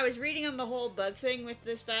me. I was reading on the whole bug thing with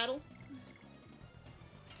this battle.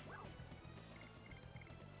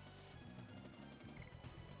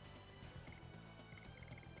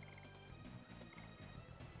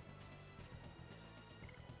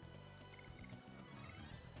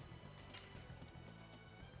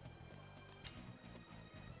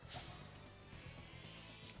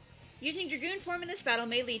 Using Dragoon form in this battle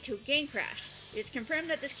may lead to a game crash. It is confirmed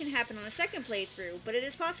that this can happen on a second playthrough, but it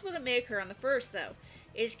is possible that may occur on the first, though.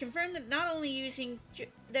 It is confirmed that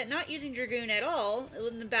not using Dragoon at all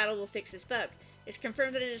in the battle will fix this bug. It is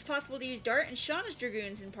confirmed that it is possible to use Dart and Shauna's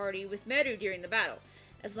Dragoons in party with Meru during the battle,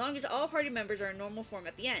 as long as all party members are in normal form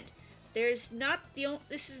at the end. This is not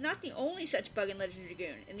the only such bug in Legend of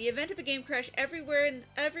Dragoon. In the event of a game crash elsewhere in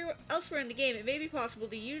the game, it may be possible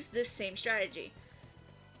to use this same strategy.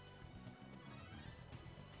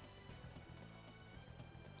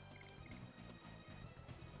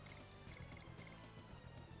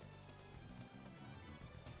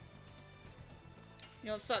 You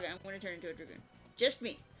know, fuck it, I'm gonna turn into a Dragoon. Just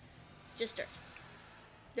me. Just her.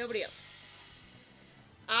 Nobody else.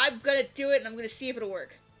 I'm gonna do it and I'm gonna see if it'll work.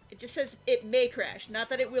 It just says it may crash, not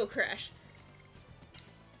that it will crash.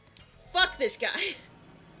 Fuck this guy!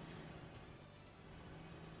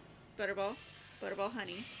 Butterball. Butterball,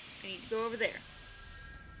 honey. I need to go over there.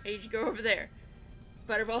 I need you to go over there.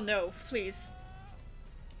 Butterball, no, please.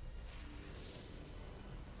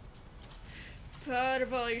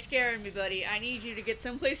 Butterball, you're scaring me, buddy. I need you to get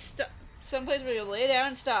someplace where you'll lay down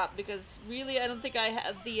and stop, because really, I don't think I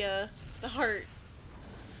have the heart.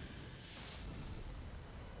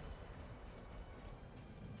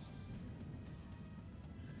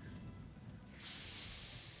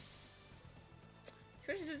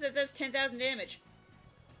 Christian says that does 10,000 damage.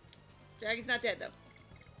 Dragon's not dead, though.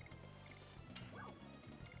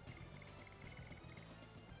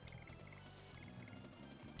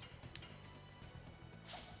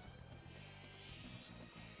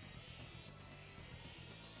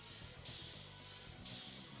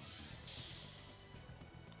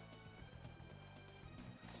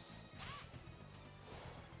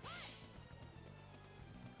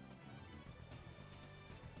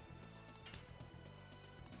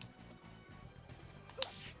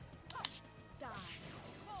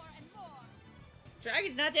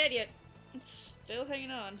 Dragon's not dead yet. It's still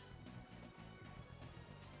hanging on.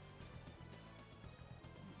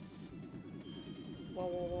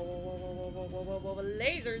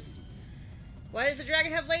 Lasers. Why does the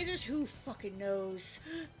dragon have lasers? Who fucking knows?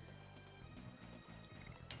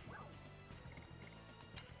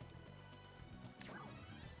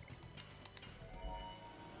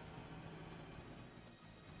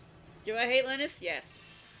 Do I hate Linus? Yes.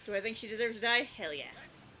 Do I think she deserves to die? Hell yeah.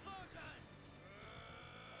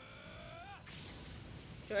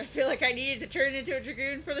 Do I feel like I needed to turn into a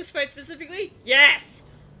Dragoon for this fight specifically? Yes!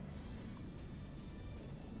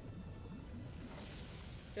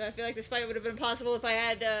 Do I feel like this fight would have been possible if I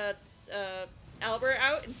had, Albert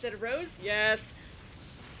out instead of Rose? Yes.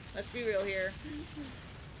 Let's be real here.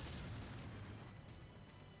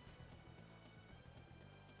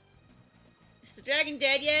 Is the dragon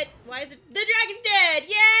dead yet? Why is the dragon's dead!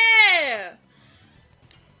 Yeah!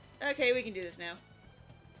 Okay, we can do this now.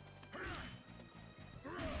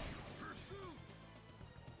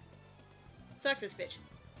 Fuck this bitch.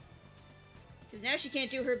 Because now she can't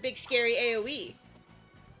do her big scary AoE.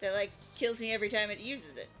 That, like, kills me every time it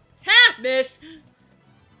uses it. Ha! Miss!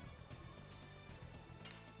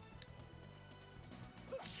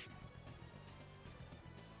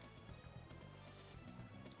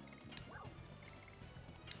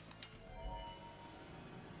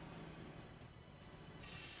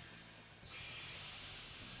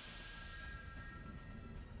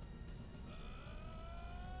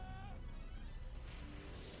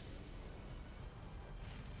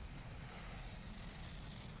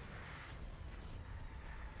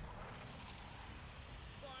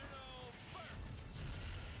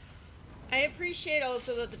 I appreciate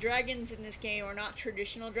also that the dragons in this game are not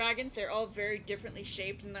traditional dragons. They're all very differently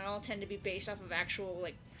shaped, and they all tend to be based off of actual,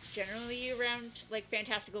 like, generally around, like,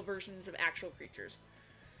 fantastical versions of actual creatures.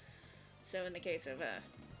 So in the case of,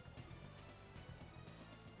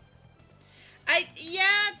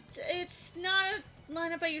 yeah, it's not a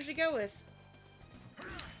lineup I usually go with.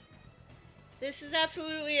 This is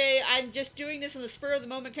absolutely a, I'm just doing this on the spur of the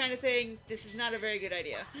moment kind of thing. This is not a very good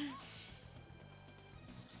idea.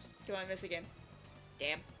 Come on, miss again.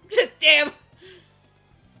 Damn. Damn!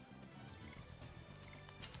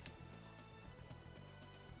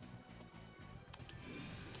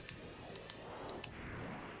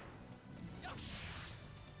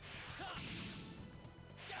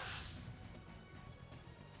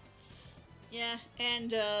 Yeah,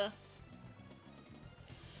 and it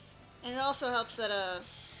also helps that,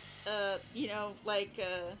 you know, like,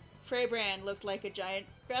 Freybrand looked like a giant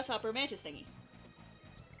grasshopper mantis thingy.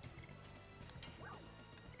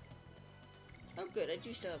 Oh good, I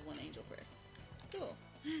do still have one angel prayer. Cool.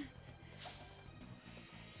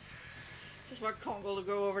 Just want Kongo to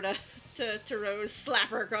go over to Rose, slap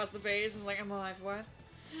her across the face, and like, I'm alive, what?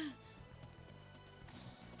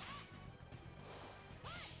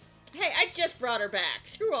 Hey, I just brought her back.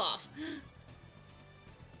 Screw off.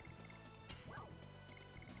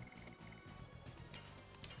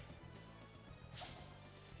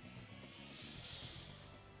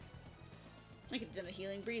 I could have done a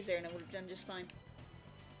healing breeze there and I would have done just fine.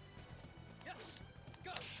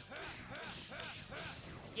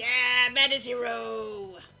 Yeah, Meta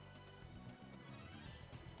Zero!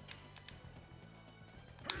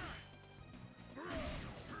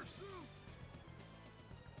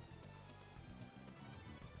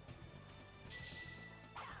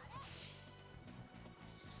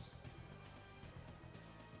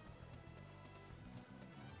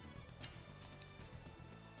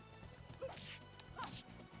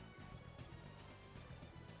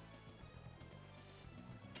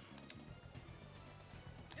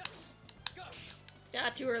 Yeah,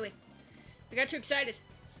 too early. I got too excited.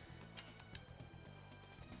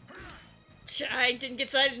 I didn't get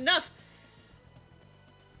excited enough.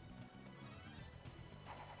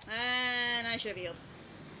 And I should have healed.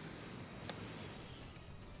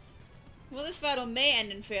 Well, this battle may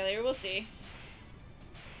end in failure. We'll see.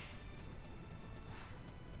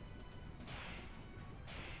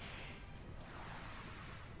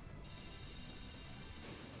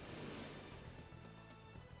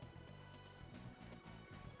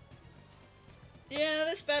 Yeah,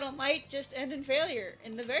 this battle might just end in failure.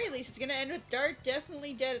 In the very least, it's gonna end with Dart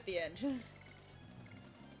definitely dead at the end.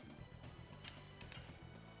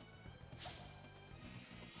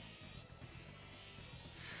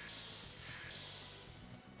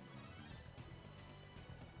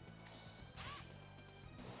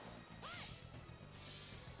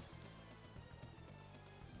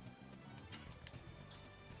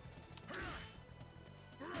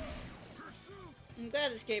 I'm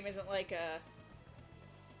glad this game isn't like a...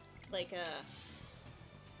 blip,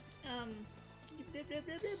 blip,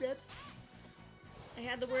 blip, blip, blip. I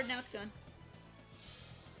had the word, now it's gone.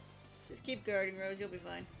 Just keep guarding, Rose. You'll be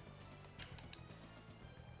fine.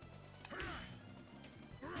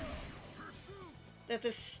 That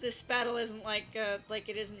this battle isn't like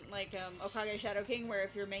it isn't like Okage Shadow King, where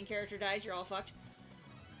if your main character dies, you're all fucked.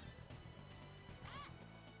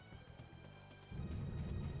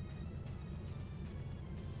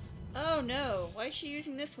 Oh no! Why is she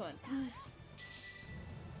using this one?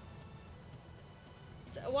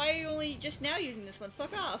 Why are you only just now using this one?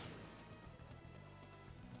 Fuck off!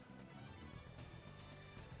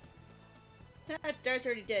 Dart's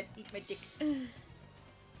already dead. Eat my dick.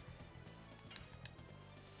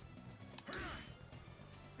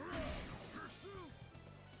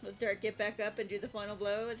 Let Dart get back up and do the final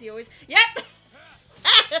blow as he always— Yep!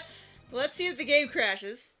 Well, let's see if the game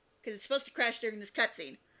crashes. Because it's supposed to crash during this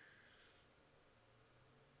cutscene.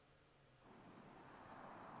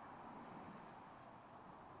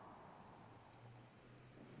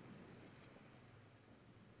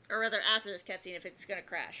 Or rather, after this cutscene, if it's gonna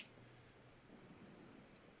crash.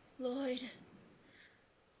 Lloyd.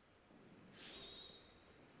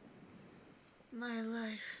 My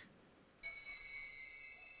life.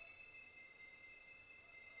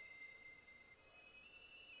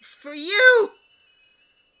 It's for you!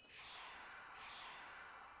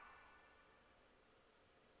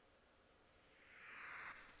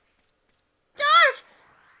 Dart!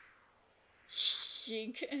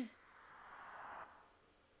 Shink.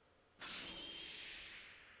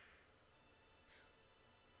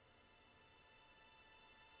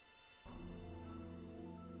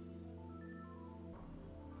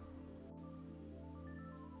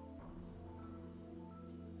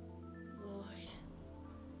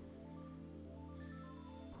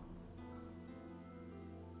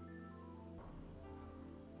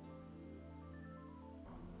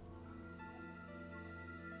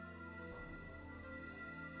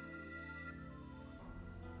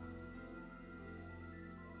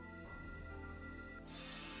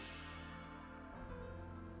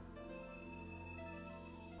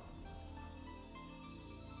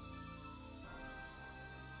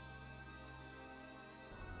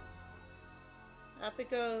 Up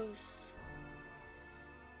it goes.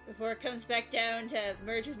 Before it comes back down to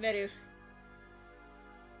merge with Meru.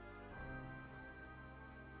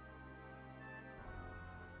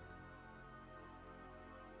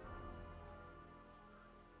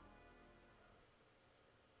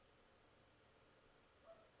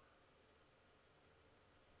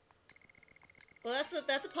 Well,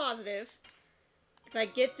 that's a positive. If I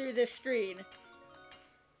get through this screen.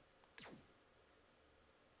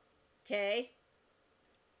 Okay.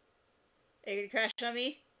 Are you gonna crash on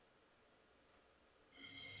me?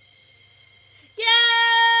 Yay!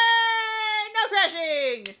 No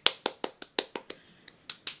crashing!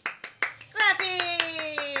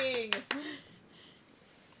 Clapping!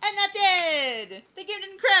 I'm not dead! The game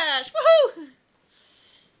didn't crash! Woohoo!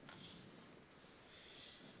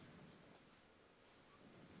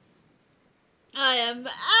 I am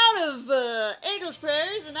out of Angel's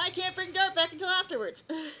prayers, and I can't bring Dart back until afterwards.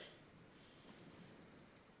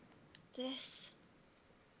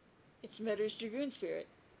 It's Meru's Dragoon spirit.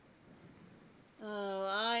 Oh,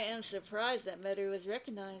 I am surprised that Meru was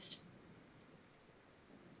recognized.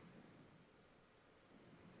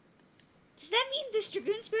 Does that mean this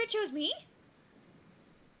Dragoon spirit chose me?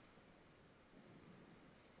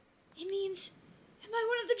 It means, am I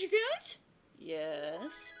one of the Dragoons?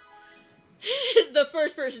 Yes. The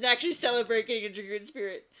first person to actually celebrate getting a Dragoon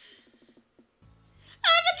spirit.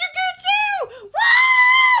 I'm a Dragoon too!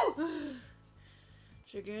 Woo!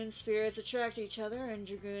 Dragoon spirits attract each other, and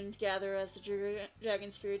Dragoons gather as the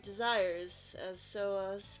dragon spirit desires, as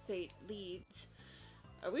so as fate leads.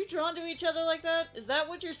 Are we drawn to each other like that? Is that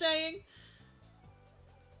what you're saying?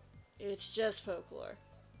 It's just folklore.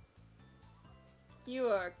 You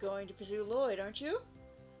are going to pursue Lloyd, aren't you?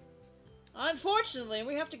 Unfortunately,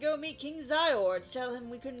 we have to go meet King Zyor to tell him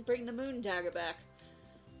we couldn't bring the moon dagger back.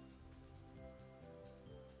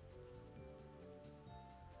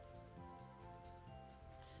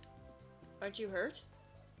 Aren't you hurt?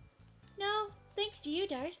 No, thanks to you,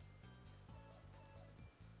 Dart.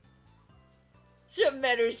 So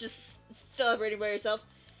Meru's just celebrating by herself.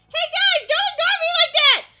 Hey guys, don't ignore me like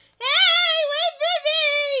that! Hey, wait for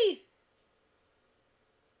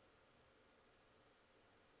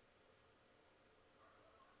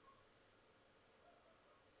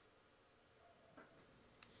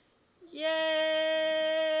me!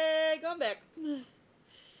 Yay! Going back.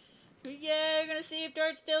 Yeah, we're gonna see if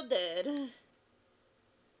Dart's still dead.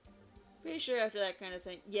 Pretty sure after that kind of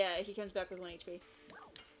thing. Yeah, he comes back with 1 HP.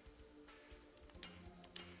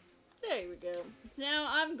 There we go. Now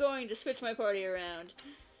I'm going to switch my party around.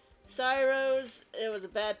 Sorry, Rose. It was a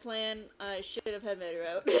bad plan. I should have had Mater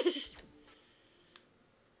out.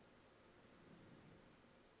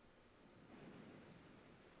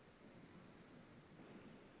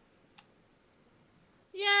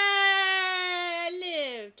 Yay! I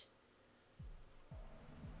lived!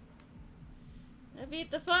 I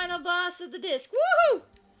beat the final boss of the disc. Woohoo!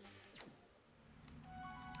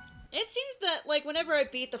 It seems that, like, whenever I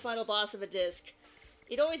beat the final boss of a disc,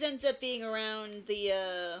 it always ends up being around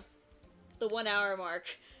the 1 hour mark,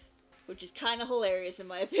 which is kind of hilarious in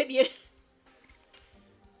my opinion.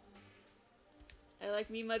 I like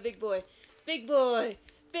me, my big boy. Big boy!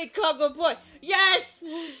 Big Congo boy! Yes!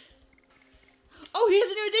 Oh, he has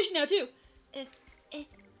a new edition now, too!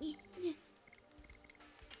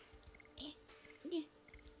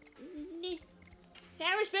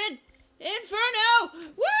 Hammer spin! Inferno!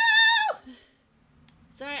 Woo!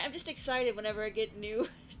 Sorry, I'm just excited whenever I get new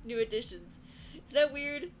additions. Is that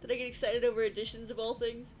weird that I get excited over additions of all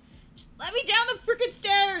things? Just let me down the frickin'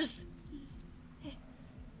 stairs!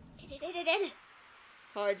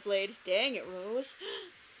 Hard blade. Dang it, Rose.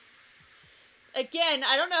 Again,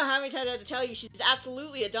 I don't know how many times I have to tell you, she's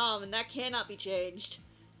absolutely a dom, and that cannot be changed.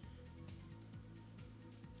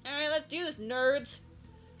 Alright, let's do this, nerds.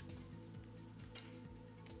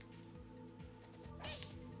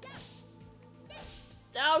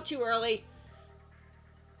 Oh, too early.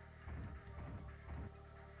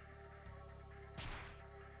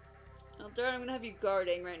 Oh, darn, I'm gonna have you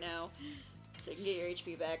guarding right now, so you can get your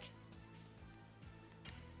HP back.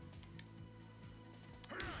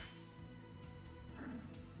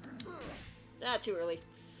 Ah, too early.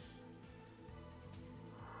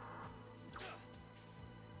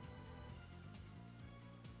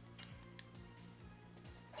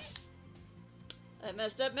 I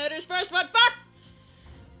messed up Mater's first one. Fuck!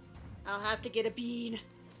 I'll have to get a bean.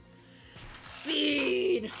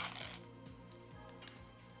 Bean!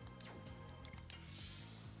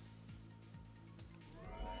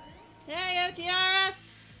 Hey, yo, Tiara!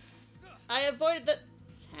 I avoided the...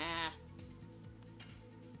 Ah.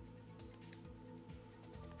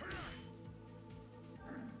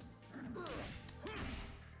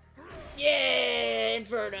 Yeah,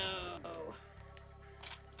 Inferno!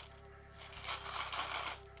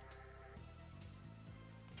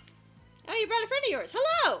 Oh, you brought a friend of yours.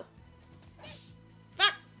 Hello!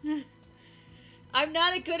 Fuck! I'm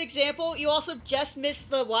not a good example. You also just missed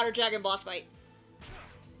the Water Dragon boss fight.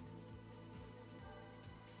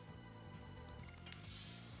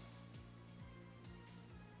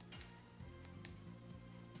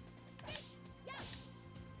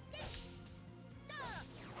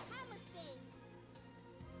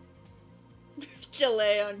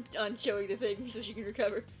 Delay on showing the thing so she can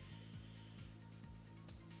recover.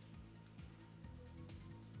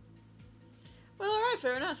 Well, alright,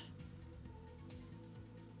 fair enough.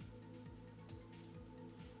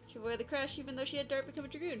 She avoided the crash even though she had Dart become a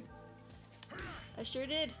Dragoon. I sure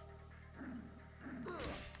did.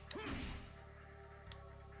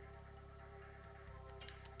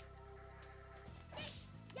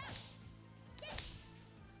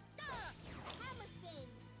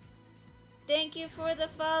 Thank you for the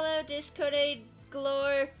follow, Disconade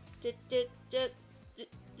Glore.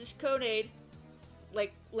 Disconade.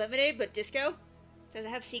 Like lemonade, but disco? Does it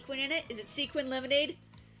have sequin in it? Is it sequin lemonade?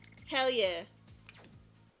 Hell yeah.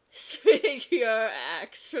 Swing your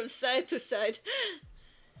axe from side to side.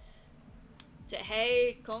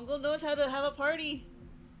 Hey, Kongo knows how to have a party.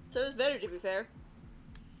 So it's better, to be fair.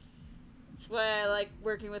 That's why I like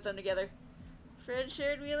working with them together. Fred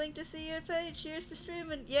shared me a link to see you at Penny. Cheers for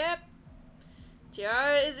streaming. Yep.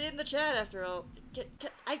 Tiara is in the chat after all.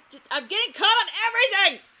 I'm getting caught on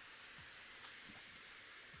everything!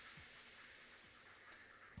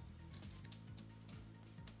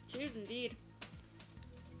 Cheers indeed.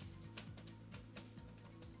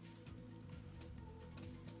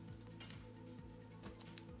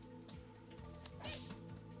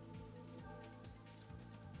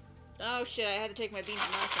 Oh shit, I had to take my beans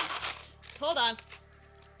from last time. Hold on.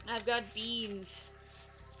 I've got beans.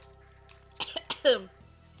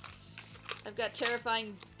 I've got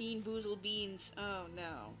terrifying bean-boozled beans. Oh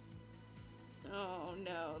no. Oh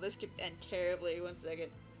no, this could end terribly. 1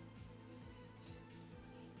 second.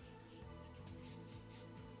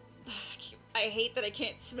 I hate that I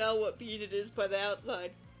can't smell what bean it is by the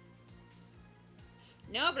outside.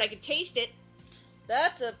 No, but I can taste it.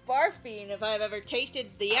 That's a barf bean if I've ever tasted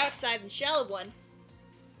the outside and shell of one.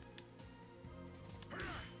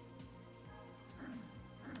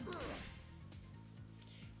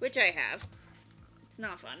 Which I have. It's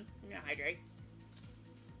not fun. I'm gonna hydrate.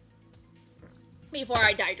 Before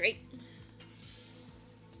I dihydrate.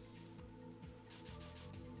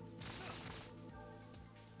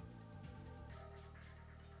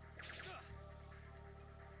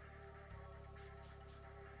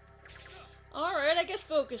 guess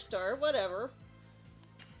focus star, whatever.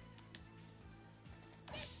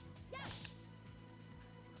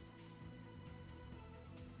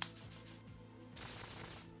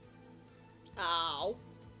 Ow.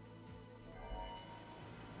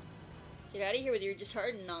 Get out of here with your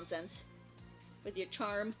disheartened nonsense. With your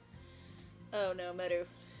charm. Oh no, Meru.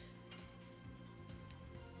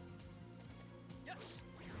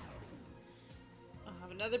 I'll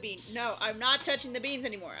have another bean. No, I'm not touching the beans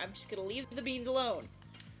anymore. I'm just gonna leave the beans alone.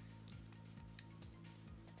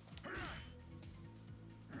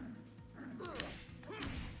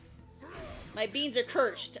 My beans are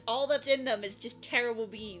cursed. All that's in them is just terrible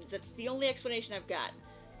beans. That's the only explanation I've got.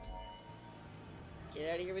 Get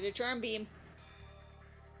out of here with your charm beam.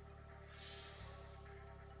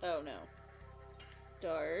 Oh no.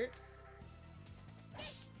 Dart.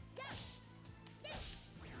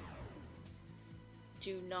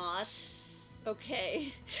 Do not.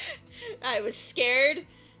 Okay. I was scared.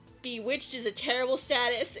 Bewitched is a terrible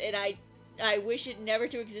status, and I wish it never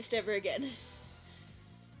to exist ever again.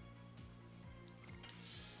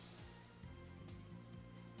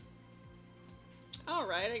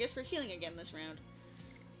 Alright, I guess we're healing again this round.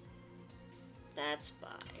 That's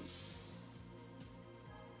fine.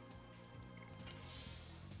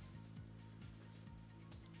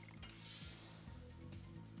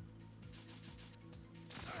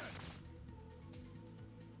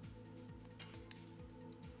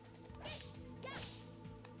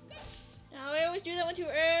 No, I always do that one too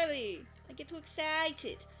early. I get too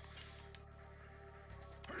excited.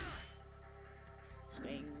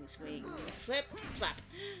 Swing, swing, flip, flap.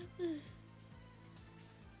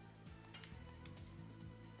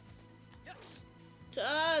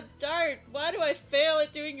 Dart, why do I fail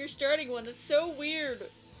at doing your starting one? That's so weird.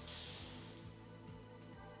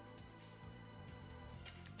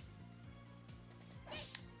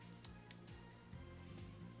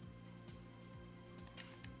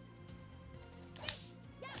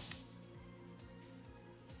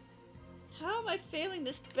 How am I failing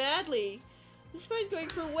this badly? This fight's going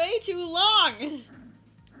for way too long!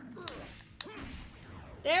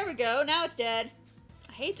 There we go, now it's dead.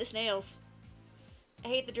 I hate the snails. I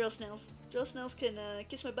hate the drill snails. Drill snails can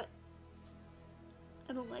kiss my butt.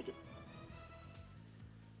 I don't like it.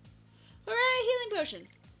 Hooray, healing potion!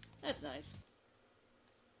 That's nice.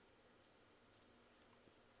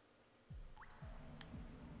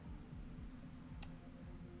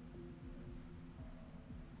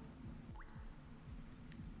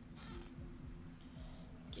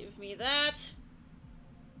 Give me that.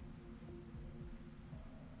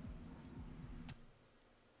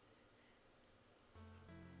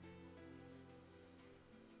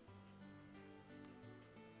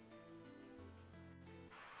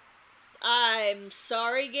 I'm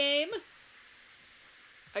sorry, game.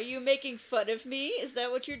 Are you making fun of me? Is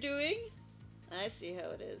that what you're doing? I see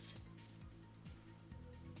how it is.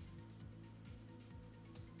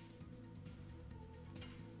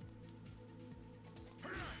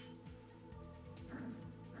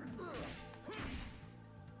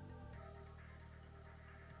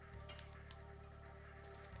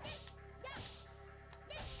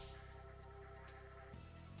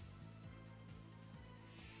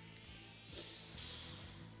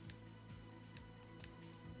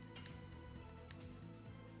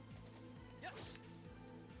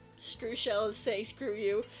 Screw Shell is saying screw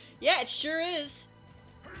you. Yeah, it sure is.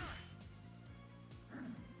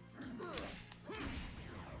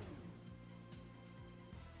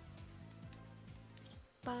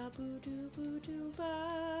 Ba boo doo boo doo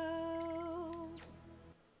bow.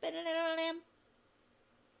 Ba-da-da-da-lam.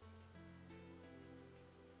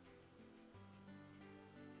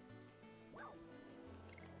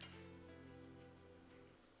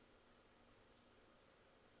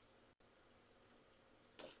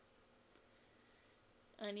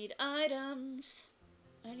 I need items.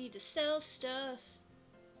 I need to sell stuff.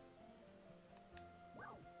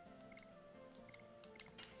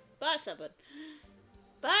 Buy something.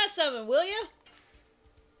 Buy something, will ya?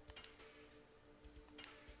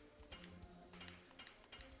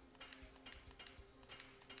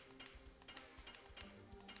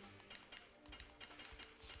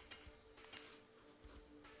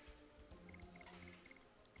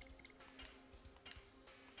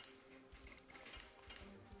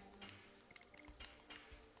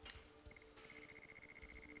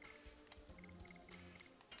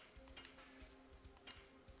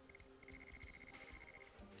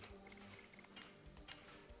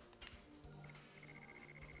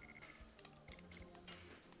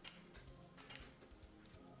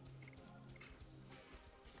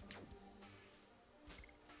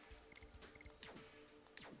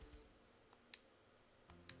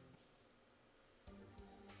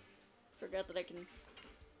 forgot that I can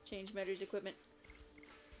change Mayrune's equipment.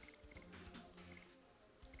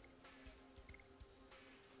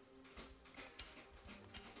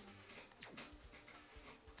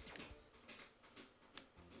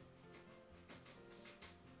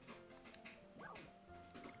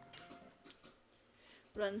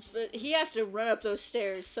 Runs, but he has to run up those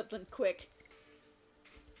stairs something quick.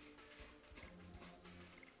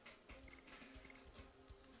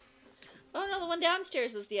 Oh no, the one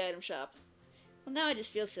downstairs was the item shop. Well, now I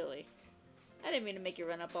just feel silly. I didn't mean to make you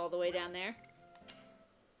run up all the way down there.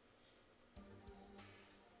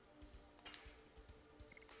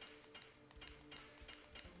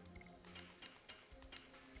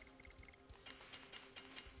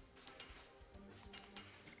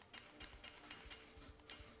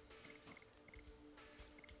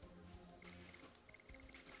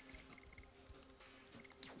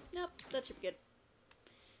 Nope, that should be good.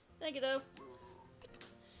 Thank you, though.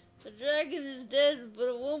 The dragon is dead, but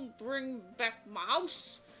it won't bring back my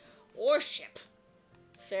house or ship.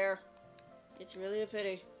 Fair. It's really a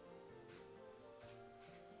pity.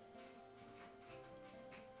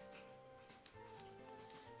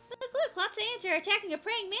 Look, look! Lots of ants are attacking a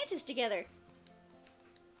praying mantis together.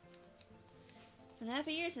 It's been half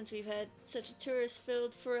a year since we've had such a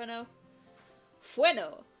tourist-filled Fueno.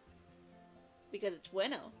 Because it's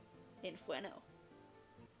bueno in Fueno.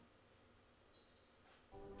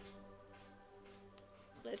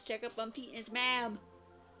 Let's check up on Pete and his mom.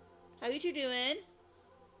 How you two doing?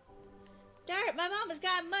 Darn, my mom has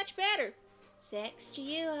gotten much better. Thanks to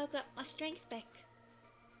you, I've got my strength back.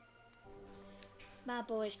 My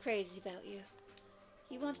boy's crazy about you.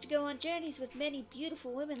 He wants to go on journeys with many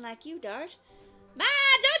beautiful women like you, Dart. Ma,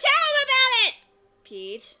 don't tell him about it!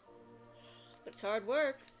 Pete. But it's hard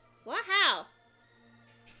work. What? How?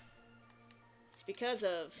 It's because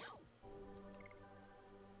of...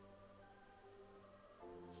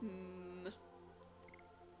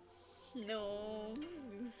 No.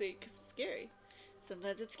 Say, 'cause it's scary.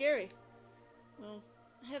 Sometimes it's scary. Well,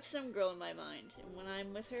 I have some girl in my mind, and when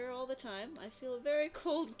I'm with her all the time, I feel a very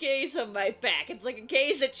cold gaze on my back. It's like a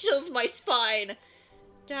gaze that chills my spine.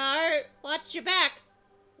 Dart, watch your back.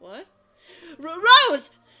 What? Rose!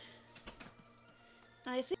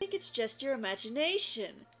 I think it's just your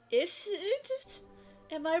imagination. Is it?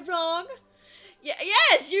 Am I wrong?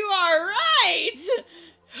 Yes, you are right!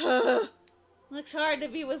 Looks hard to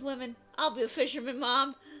be with women. I'll be a fisherman,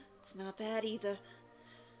 Mom. It's not bad either.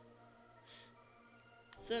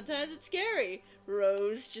 Sometimes it's scary.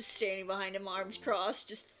 Rose just standing behind him, arms crossed,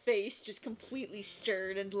 just face just completely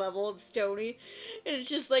stern and level and stony. And it's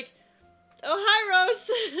just like, oh, hi, Rose.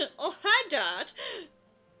 Oh, hi, Dot.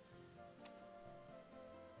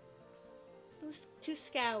 It was too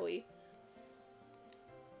scowy.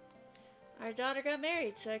 Our daughter got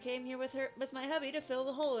married, so I came here with my hubby to fill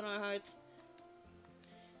the hole in our hearts.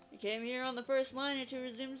 I came here on the first liner to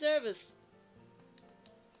resume service.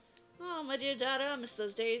 Oh, my dear daughter, I miss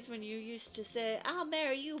those days when you used to say, I'll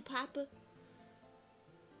marry you, Papa.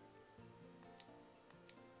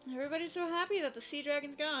 Everybody's so happy that the sea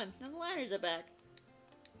dragon's gone, and the liners are back.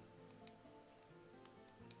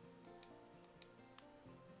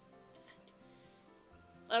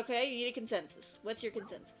 Okay, you need a consensus. What's your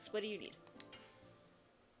consensus? What do you need?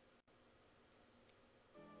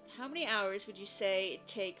 How many hours would you say it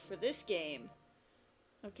take for this game?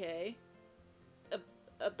 Okay.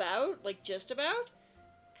 About? Like, just about?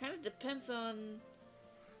 Kind of depends on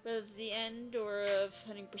whether the end or of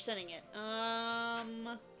 100%ing it. I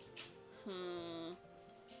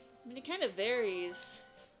mean, it kind of varies.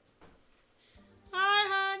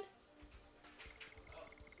 Hi, hon!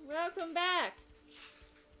 Welcome back!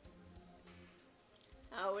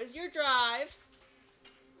 How was your drive?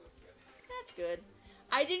 That's good.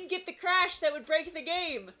 I didn't get the crash that would break the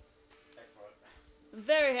game! Excellent. I'm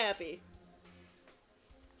very happy.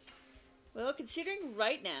 Well, considering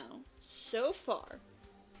right now, so far,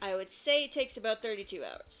 I would say it takes about 32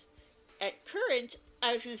 hours. At current,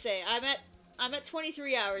 I was gonna say, I'm at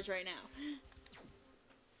 23 hours right now.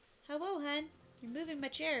 Hello, hun. You're moving my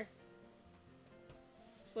chair.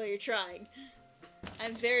 Well, you're trying.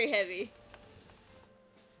 I'm very heavy.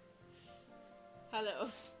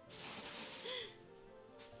 Hello.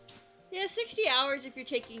 Yeah, 60 hours if you're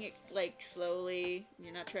taking it, like, slowly.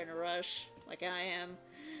 You're not trying to rush, like I am.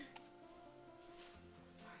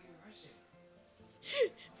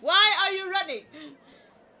 Why are you running?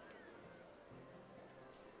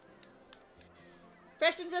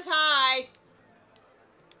 Preston says hi.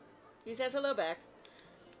 He says hello back.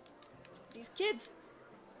 These kids.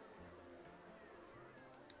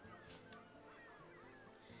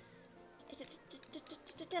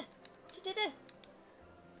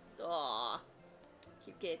 Aww.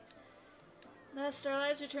 Cute kids. Last our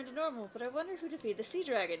lives returned to normal, but I wonder who defeated the sea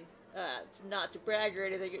dragon. It's not to brag or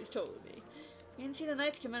anything, it's totally me. We didn't see the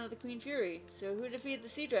knights come out of the Queen Fury, so who defeated the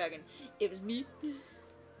sea dragon? It was me.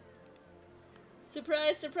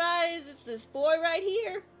 Surprise, surprise, it's this boy right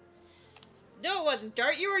here. No, it wasn't,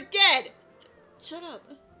 Dart, you were dead! Shut up.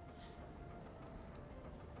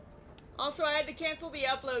 Also, I had to cancel the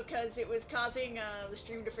upload because it was causing the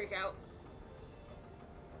stream to freak out.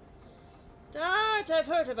 Dart, I've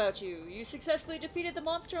heard about you. You successfully defeated the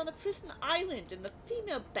monster on the prison island and the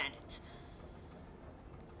female bandit.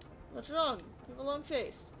 What's wrong? You have a long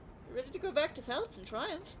face. You're ready to go back to Feltz in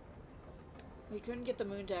triumph. We couldn't get the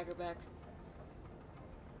moon dagger back.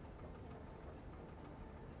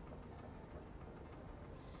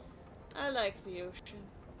 I like the ocean.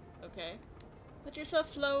 Okay. Let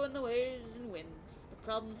yourself flow in the waves and winds. The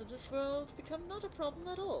problems of this world become not a problem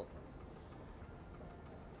at all.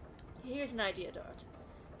 Here's an idea, Dart.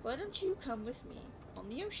 Why don't you come with me on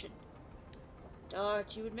the ocean?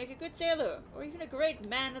 Dart, you would make a good sailor, or even a great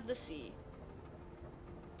man of the sea.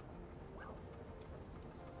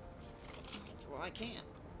 Well, I can't.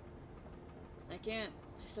 I can't.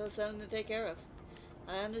 I still have something to take care of.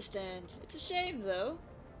 I understand. It's a shame, though.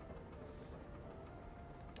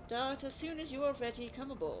 Dart, as soon as you are ready, come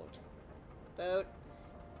aboard. Boat.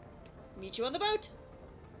 Meet you on the boat.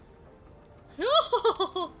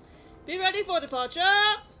 Be ready for departure!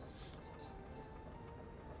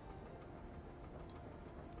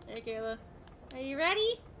 Hey, Kayla. Are you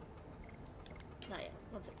ready? Not yet.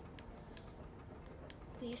 One second.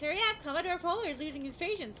 Please hurry up. Commodore Polar is losing his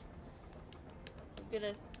patience. I'm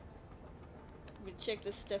gonna check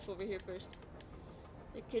this stuff over here first.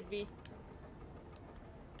 It could be.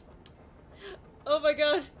 Oh my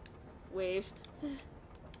god! Wave.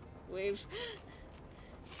 Wave.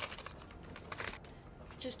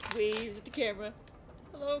 Just waves at the camera.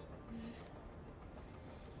 Hello?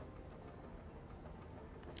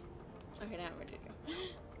 Okay, now I'm ready to go.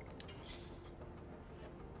 Yes!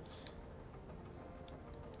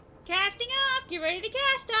 Casting off! Get ready to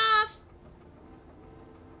cast off!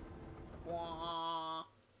 Wah.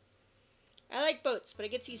 I like boats, but I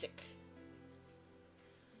get seasick.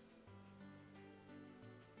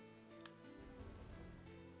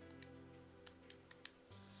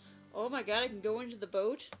 Oh my god, I can go into the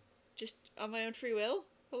boat just on my own free will?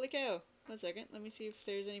 Holy cow. 1 second, let me see if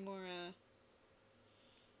there's any more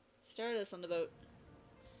Stardust on the boat.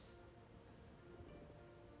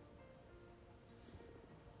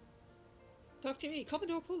 Talk to me,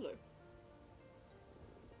 Commodore Polar.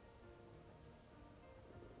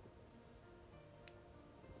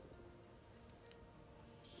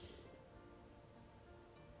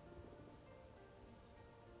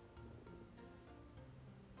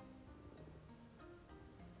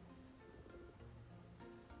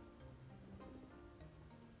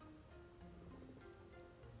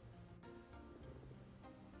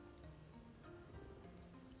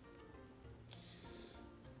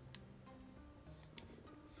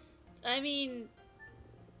 I mean,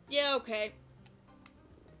 yeah, okay.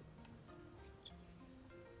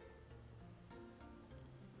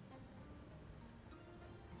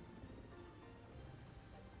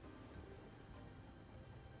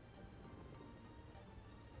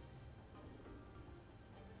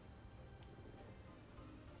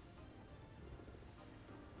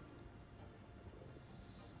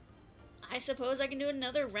 I suppose I can do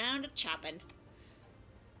another round of chopping.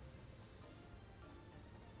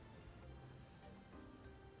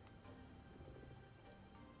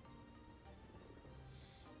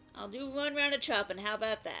 I'll do 1 round of chopping, how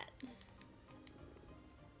about that?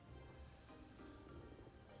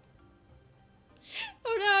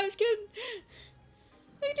 Oh no, I was kidding.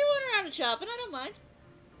 I can do 1 round of chopping, I don't mind.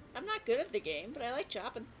 I'm not good at the game, but I like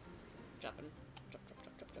chopping. Chopping. Chop, chop,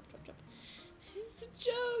 chop, chop, chop, chop, chop. It's a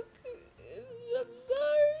joke. I'm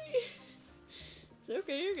sorry. It's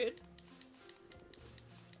okay, you're good.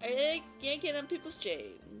 I like yanking on people's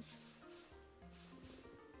chains.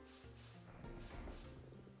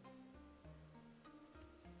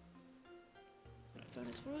 My phone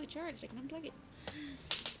is fully charged, I can unplug it. Okay,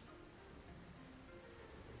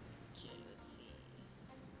 let's see.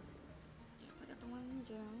 Yep, I got the one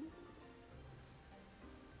down.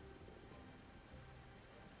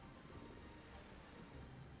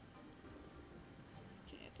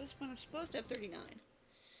 Okay, at this point I'm supposed to have 39.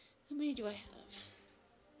 How many do I have?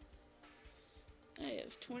 I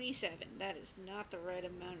have 27. That is not the right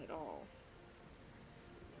amount at all.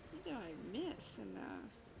 What did I miss? And I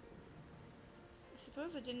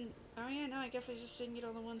suppose I didn't. Oh yeah, no. I guess I just didn't get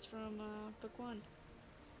all the ones from book 1.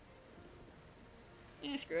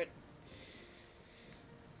 Screw it.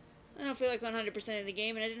 I don't feel like 100% of the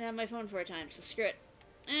game, and I didn't have my phone for a time, so screw it.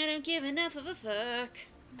 I don't give enough of a fuck.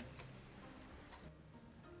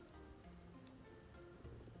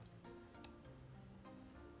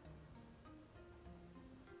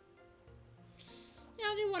 Yeah,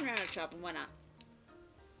 I'll do one round of chopping, why not?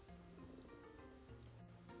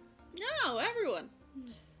 No, everyone!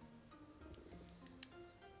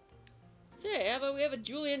 Say, how about we have a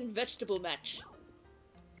Julian vegetable match?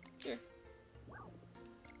 Sure.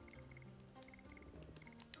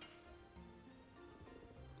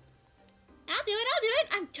 I'll do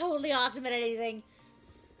it! I'm totally awesome at anything!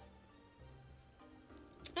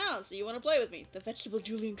 Oh, so you want to play with me? The Vegetable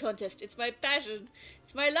Julian Contest. It's my passion.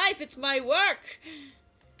 It's my life. It's my work!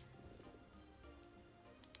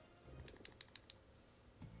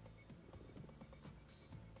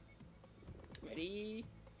 Ready?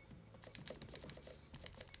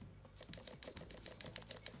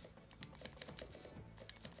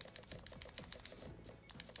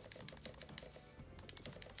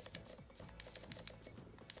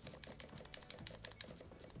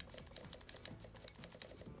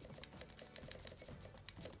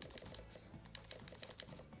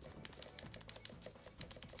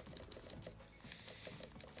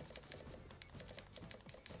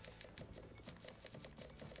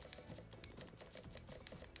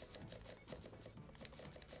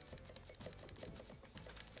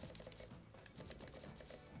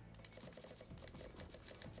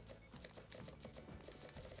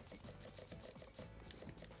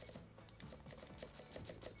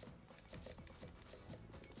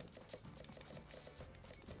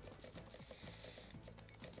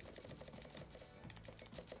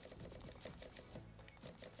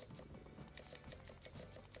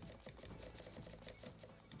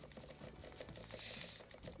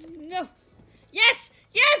 No! Yes!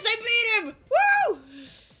 Yes! I beat him! Woo!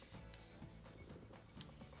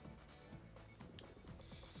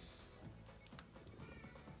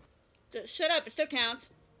 Shut up, it still counts.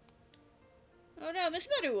 Oh no, Miss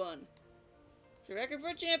Meadow won. It's a record for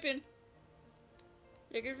a champion.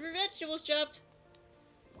 Record for vegetables chopped.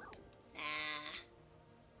 Nah.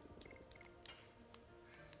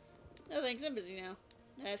 No thanks, I'm busy now.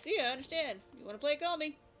 I see, I understand. You wanna play, call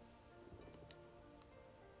me.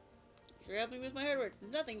 For helping me with my hard work.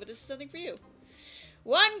 Nothing, but this is something for you.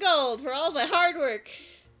 1 gold for all my hard work.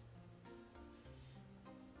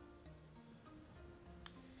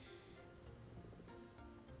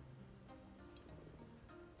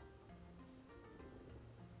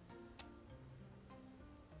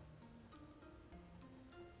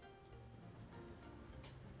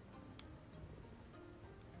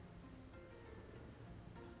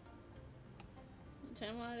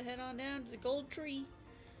 Time I to head on down to the gold tree.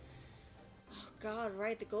 Oh god,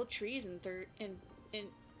 right, the gold tree is in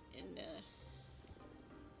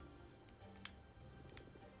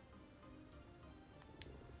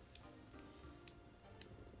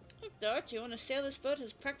Look, Dart, you want to sail this boat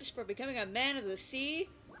as practice for becoming a man of the sea?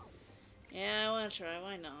 Yeah, I want to try,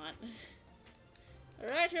 why not?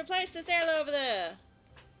 Alright, replace the sailor over there!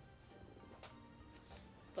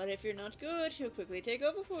 But if you're not good, he'll quickly take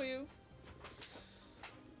over for you.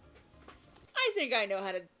 I think I know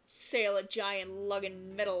how to sail a giant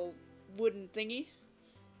lugging metal wooden thingy.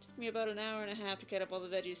 Took me about an hour and a half to cut up all the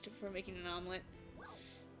veggies for making an omelet.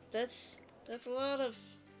 That's a lot of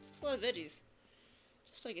veggies.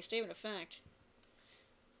 Just like a statement of fact.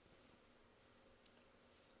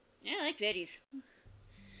 Yeah, I like veggies.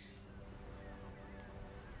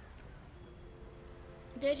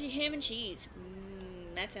 Veggie ham and cheese.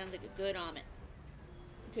 That sounds like a good omelet.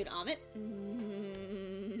 Good omelet?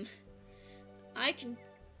 I can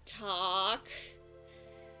talk.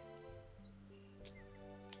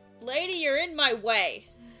 Lady, you're in my way.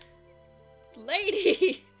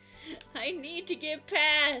 Lady, I need to get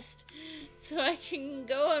past so I can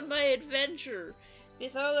go on my adventure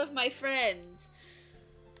with all of my friends.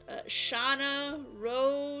 Shauna,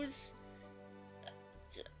 Rose,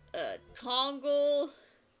 Kongle,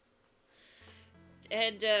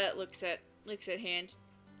 and looks at hand.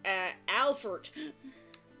 Alfred.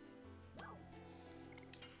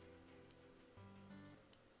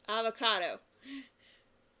 Avocado. I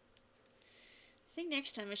think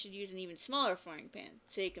next time I should use an even smaller frying pan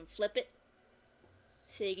so you can flip it.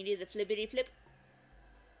 So you can do the flippity flip.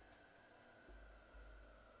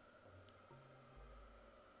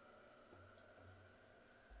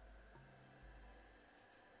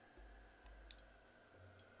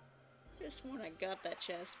 Just when I got that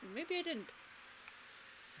chest, but maybe I didn't.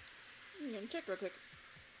 I'm gonna check real quick.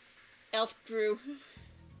 Elf Drew.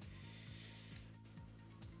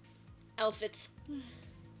 outfits.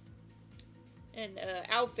 And,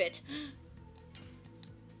 outfit.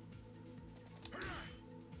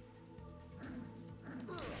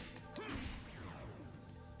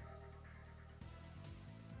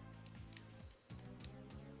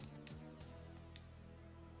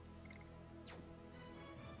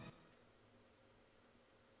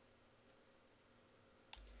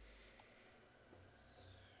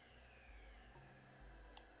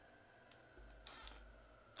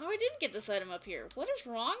 Oh, I didn't get this item up here. What is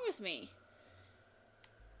wrong with me?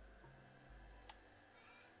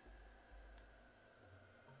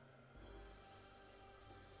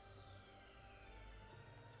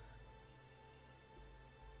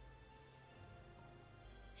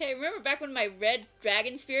 Hey, remember back when my red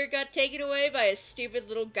dragon spirit got taken away by a stupid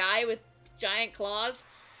little guy with giant claws?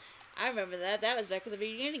 I remember that. That was back at the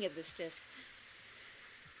beginning of this disc.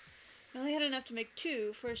 I only had enough to make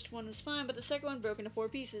 2. First one was fine, but the second one broke into 4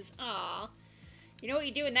 pieces. Aww. You know what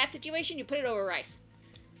you do in that situation? You put it over rice.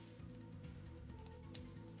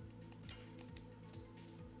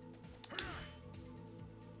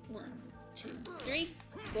 One, 2, 3,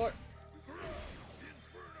 4.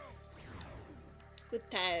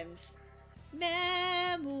 Good times.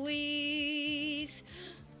 Memories.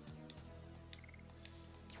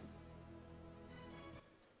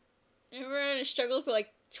 Remember I struggled for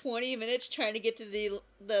like 20 minutes trying to get to the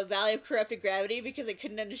Valley of Corrupted Gravity because I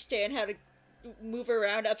couldn't understand how to move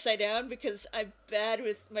around upside down because I'm bad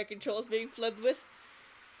with my controls being flipped with.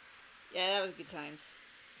 Yeah, that was good times.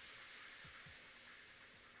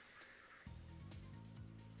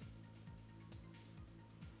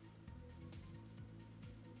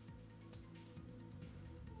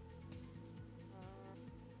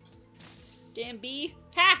 Damn bee.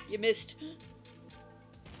 Ha! You missed.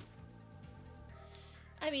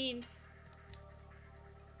 I mean,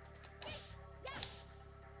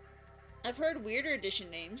 I've heard weirder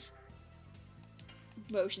edition names.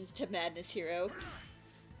 Motions to Madness Hero.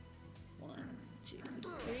 1, 2,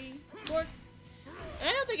 3, 4. And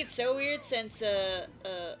I don't think it's so weird since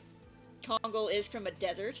Kongol is from a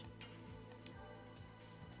desert.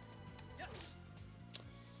 Yes.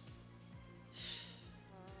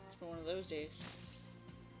 It's been one of those days.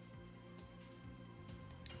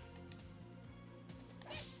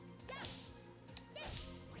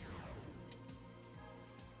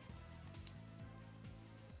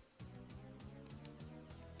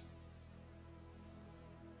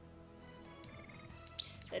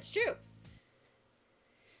 That's true.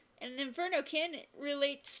 And Inferno can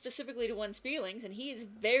relate specifically to one's feelings, and he is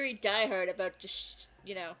very diehard about just,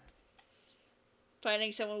 you know,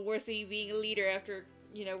 finding someone worthy being a leader after,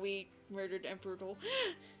 you know, we murdered Emperor.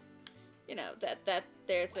 You know, that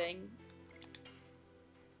their thing.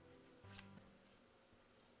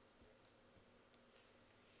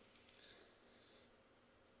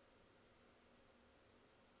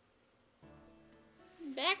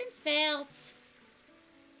 Back in Feltz.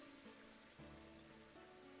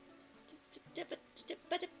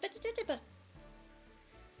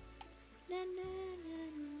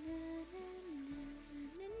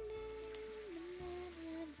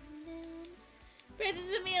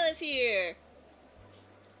 Princess Emil is here.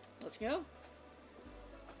 Let's go.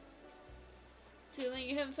 Suling,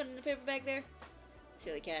 you having fun in the paper bag there?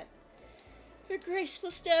 Silly cat. Her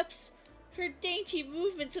graceful steps, her dainty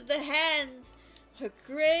movements of the hands, her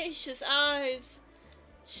gracious eyes.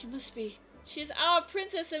 She is our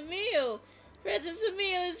Princess Emil. Princess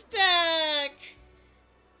Emil is back!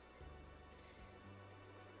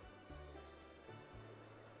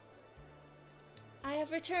 I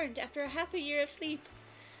have returned after half a year of sleep.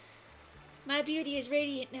 My beauty is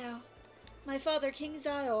radiant now. My father, King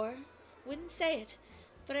Zior, wouldn't say it,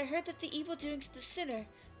 but I heard that the evil doings of the sinner,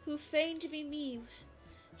 who feigned to be me,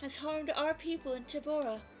 has harmed our people in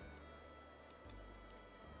Tabora.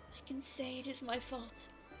 I can say it is my fault,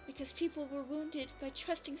 because people were wounded by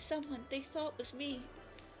trusting someone they thought was me.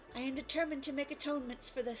 I am determined to make atonements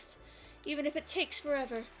for this, even if it takes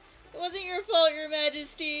forever. It wasn't your fault, Your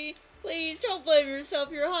Majesty. Please don't blame yourself,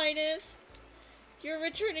 Your Highness. Your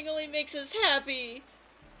returning only makes us happy.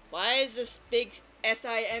 Why is this big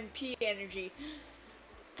SIMP energy?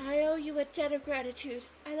 I owe you a debt of gratitude.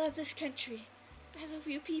 I love this country. I love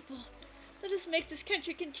you people. Let us make this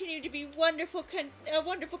country continue to be a wonderful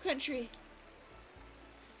country.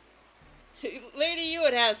 Lady, you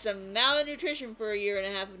would have some malnutrition for a year and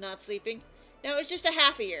a half of not sleeping. No, it's just a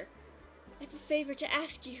half a year. I have a favor to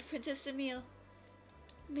ask you, Princess Emil.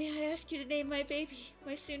 May I ask you to name my baby,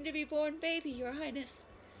 my soon-to-be-born baby, Your Highness?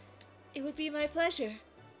 It would be my pleasure.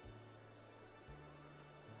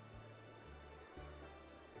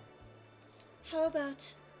 How about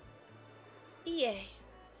Yay.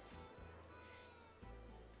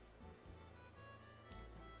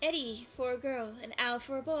 Eddie for a girl and Al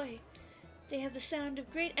for a boy. They have the sound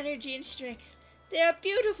of great energy and strength. They are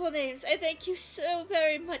beautiful names. I thank you so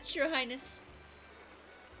very much, Your Highness.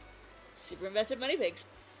 Super invested money pigs.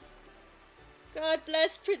 God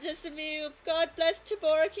bless Princess Emil. God bless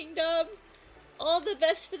Tabora Kingdom. All the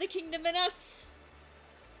best for the kingdom and us.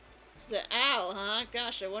 The owl, huh?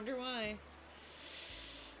 Gosh, I wonder why.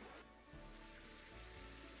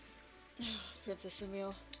 Oh, Princess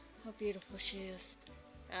Emil. How beautiful she is.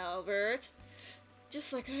 Albert.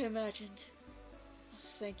 Just like I imagined.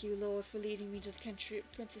 Thank you, Lord, for leading me to the country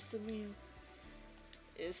of Princess Emil.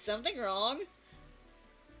 Is something wrong?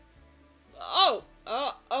 Oh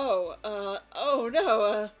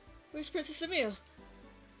no, where's Princess Emil?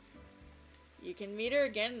 You can meet her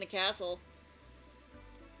again in the castle.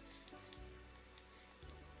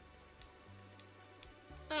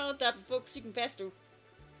 Oh, what's happening, folks? You can pass through.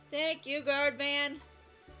 Thank you, guard man.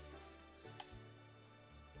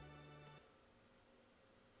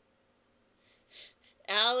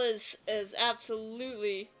 Al is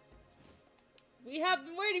absolutely... We have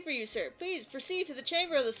been waiting for you, sir. Please proceed to the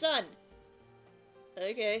Chamber of the Sun.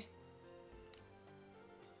 Okay.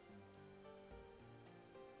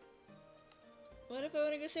 What if I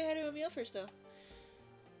want to go say hi to Emil first, though?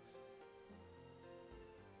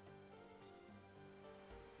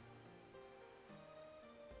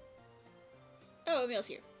 Oh, Emil's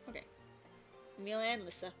here. Okay. Emil and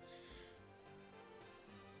Lissa.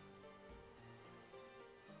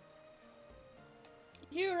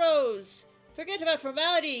 Heroes! Forget about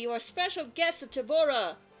formality. You are special guests of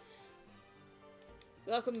Tabora.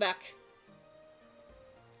 Welcome back.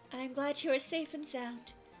 I'm glad you are safe and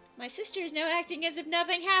sound. My sister is now acting as if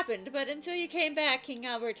nothing happened, but until you came back, King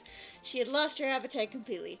Albert, she had lost her appetite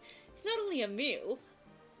completely. It's not only a meal.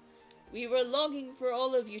 We were longing for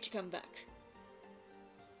all of you to come back.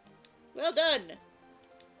 Well done!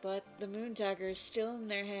 But the moon dagger is still in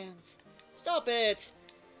their hands. Stop it!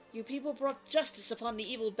 You people brought justice upon the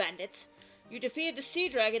evil bandits. You defeated the sea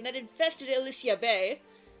dragon that infested Elysia Bay.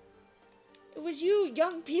 It was you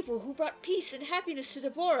young people who brought peace and happiness to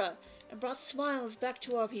Deborah and brought smiles back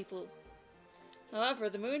to our people. However,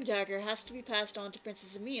 the moon dagger has to be passed on to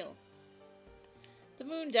Princess Emil. The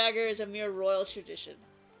moon dagger is a mere royal tradition.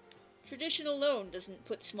 Tradition alone doesn't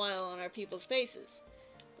put smile on our people's faces.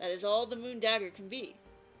 That is all the moon dagger can be.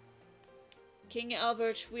 King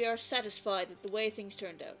Albert, we are satisfied with the way things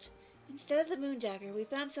turned out. Instead of the moon dagger, we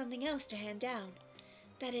found something else to hand down.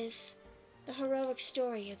 That is, the heroic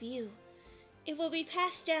story of you. It will be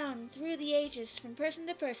passed down through the ages from person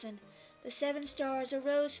to person. The 7 stars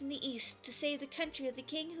arose from the east to save the country of the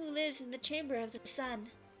king who lives in the Chamber of the Sun.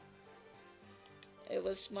 It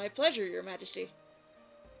was my pleasure, Your Majesty.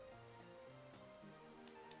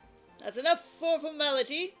 That's enough for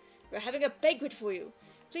formality. We're having a banquet for you.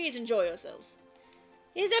 Please enjoy yourselves.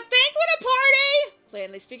 Is a banquet a party?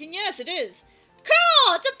 Plainly speaking, yes, it is.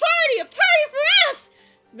 Cool! It's a party! A party for us!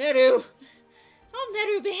 Meru! Oh,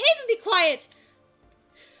 Meru, behave and be quiet!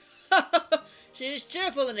 She is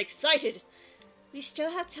cheerful and excited. We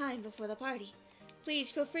still have time before the party.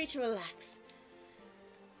 Please feel free to relax.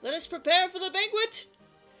 Let us prepare for the banquet!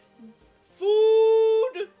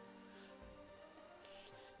 Food!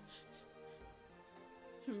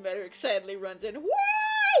 Meru excitedly runs in.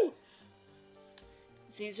 Woo!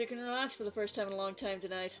 It seems we can relax for the first time in a long time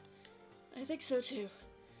tonight. I think so too.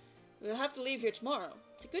 We'll have to leave here tomorrow.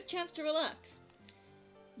 It's a good chance to relax.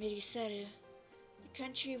 Miriseru, the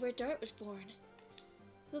country where Dart was born.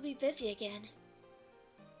 We'll be busy again.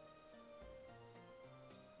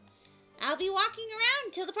 I'll be walking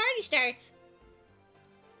around till the party starts.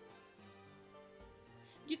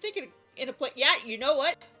 You think in a place? Yeah, you know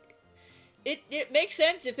what? It makes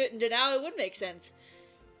sense if it now it would make sense.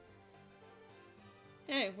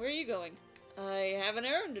 Hey, where are you going? I have an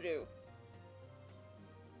errand to do.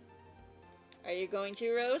 Are you going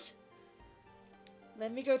to, Rose?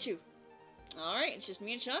 Let me go too. Alright, it's just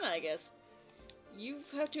me and Shauna, I guess. You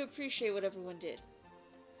have to appreciate what everyone did.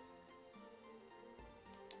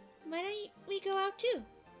 Why don't we go out too?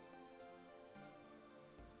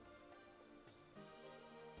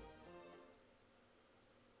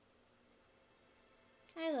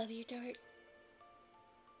 I love you, Dart.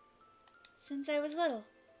 Since I was little.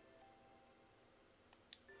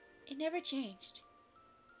 It never changed.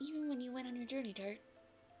 Even when you went on your journey, Dart.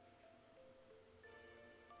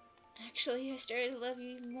 Actually, I started to love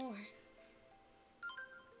you even more.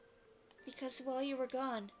 Because while you were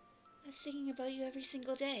gone, I was thinking about you every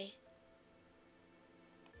single day.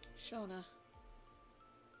 Shona.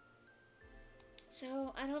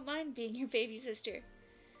 So I don't mind being your baby sister,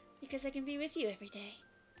 because I can be with you every day.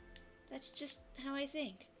 That's just how I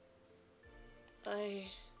think. I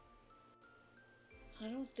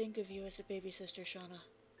don't think of you as a baby sister, Shauna.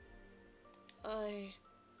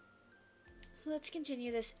 Let's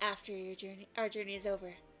continue this after our journey is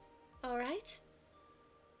over. Alright?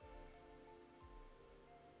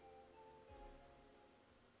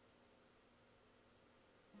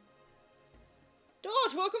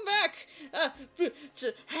 Dot, welcome back!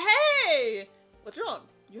 Hey! What's wrong?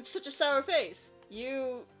 You have such a sour face.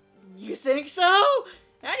 You think so?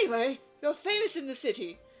 Anyway, you're famous in the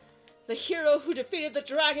city. The hero who defeated the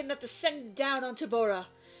dragon that descended down on Tabora.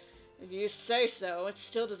 If you say so, it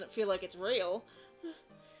still doesn't feel like it's real.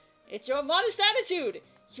 It's your modest attitude.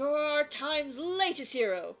 You're our time's latest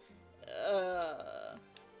hero.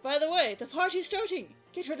 By the way, the party's starting.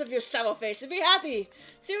 Get rid of your sour face and be happy.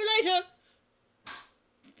 See you later.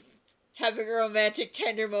 Having a romantic,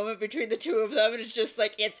 tender moment between the two of them, and it's just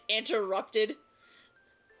like, it's interrupted.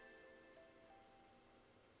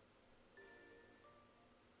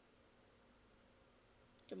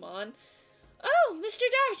 Come on. Oh, Mr.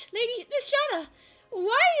 Dart, Lady Miss Shauna,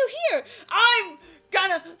 why are you here?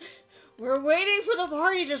 We're waiting for the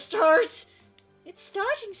party to start. It's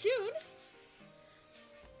starting soon.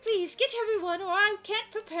 Please, get everyone, or I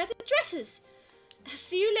can't prepare the dresses. I'll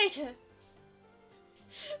see you later.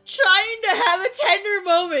 Trying to have a tender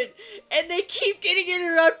moment, and they keep getting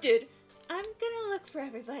interrupted. I'm gonna look for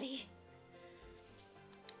everybody.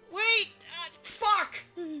 Wait! Fuck!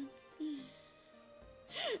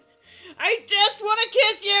 I just want to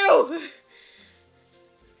kiss you!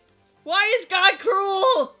 Why is God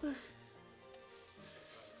cruel?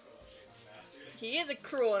 He is a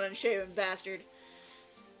cruel and unshaven bastard.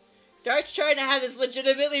 Dart's trying to have this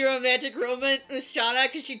legitimately romantic moment with Shauna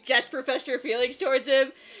because she just professed her feelings towards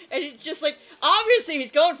him. And it's just like, obviously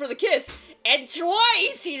he's going for the kiss. And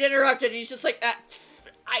twice he's interrupted and he's just like,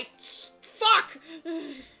 fuck!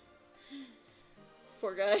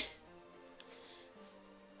 Poor guy.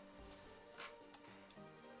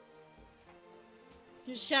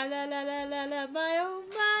 Sha-la-la-la-la-la, my oh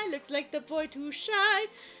my, looks like the boy too shy.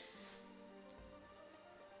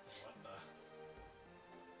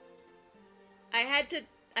 I had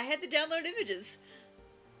to download images.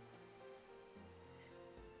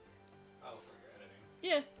 Oh, for editing.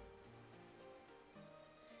 Yeah.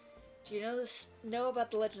 Do you know about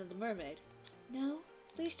the legend of the mermaid? No,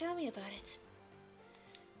 please tell me about it.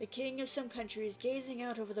 The king of some country is gazing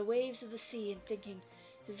out over the waves of the sea and thinking,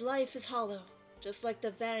 his life is hollow, just like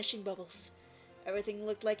the vanishing bubbles. Everything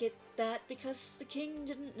looked like that because the king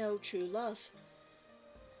didn't know true love.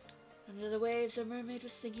 Under the waves, a mermaid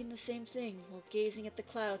was thinking the same thing while gazing at the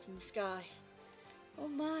clouds in the sky. Oh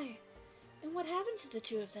my, and what happened to the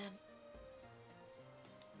two of them?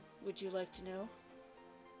 Would you like to know?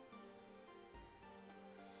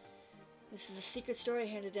 This is a secret story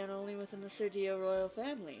handed down only within the Serdio royal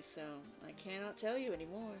family, so I cannot tell you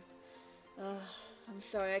anymore. I'm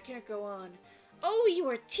sorry, I can't go on. Oh, you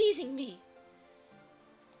are teasing me!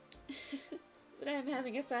 But I'm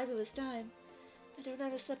having a fabulous time. I don't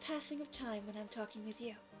notice the passing of time when I'm talking with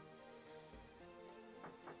you.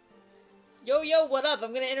 Yo, what up?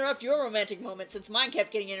 I'm gonna interrupt your romantic moment since mine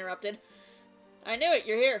kept getting interrupted. I knew it,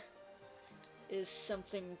 you're here. Is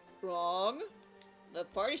something wrong? The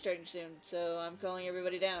party's starting soon, so I'm calling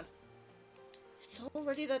everybody down. It's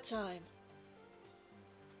already that time.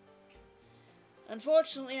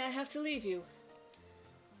 Unfortunately, I have to leave you.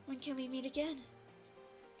 When can we meet again?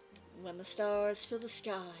 When the stars fill the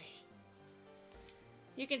sky.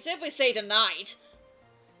 You can simply say tonight.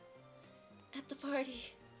 At the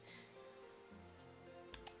party.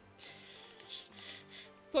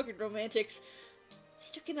 Fucking romantics. I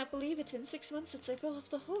still cannot believe it's been 6 months since I fell off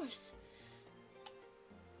the horse.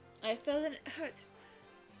 I fell and it hurt.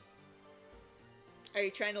 Are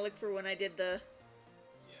you trying to look for when I did the...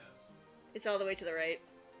 Yes. It's all the way to the right.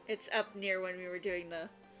 It's up near when we were doing the...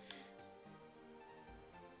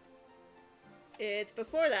 It's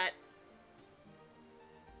before that.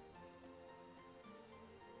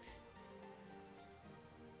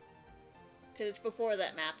 Because it's before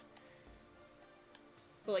that map.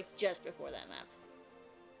 But like just before that map.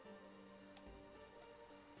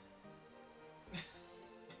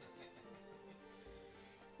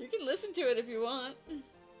 You can listen to it if you want.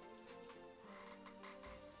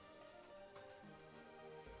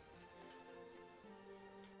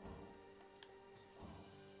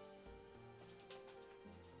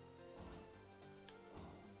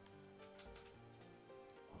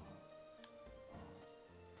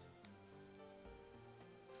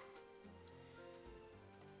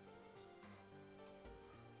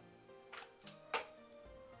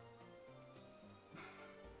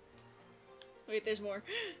 Wait, there's more.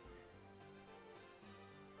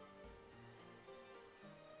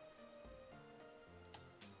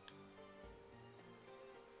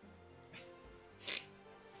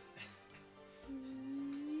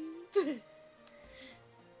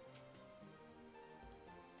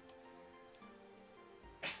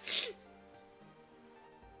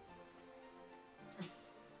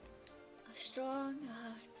 A strong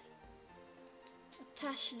heart, a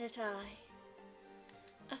passionate eye,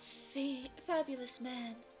 a fabulous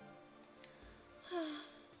man. Oh!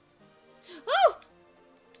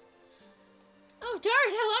 Oh,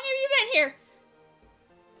 darn, how long have you been here?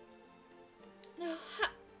 No,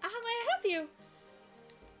 how may I help you?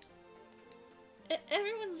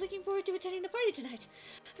 Everyone's looking forward to attending the party tonight.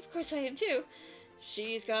 Of course I am too.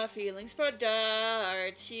 She's got feelings for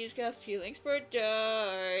Dart. She's got feelings for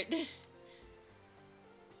Dart.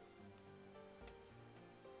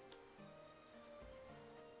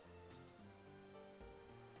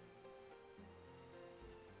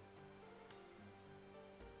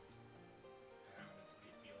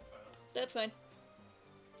 That's fine.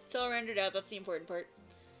 It's all rendered out, that's the important part.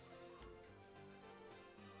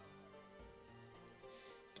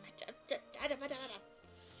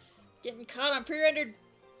 Getting caught on pre-rendered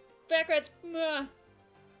backgrounds. Nah,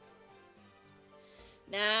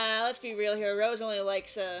 let's be real here. Rose only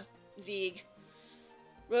likes Zeeg.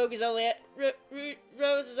 Rose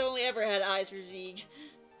has only ever had eyes for Zeeg.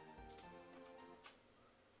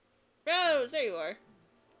 Rose, there you are.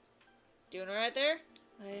 Doing alright there?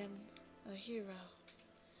 I am a hero.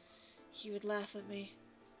 He would laugh at me.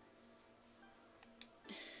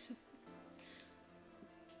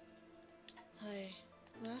 I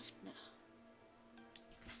laughed now.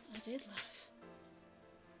 I did laugh.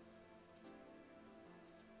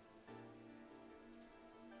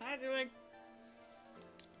 Hi, doing?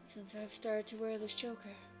 Since I've started to wear this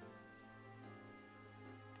choker,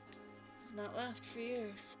 I've not laughed for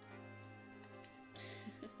years.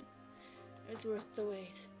 It was worth the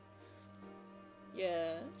wait.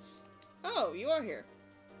 Yes? Oh, you are here.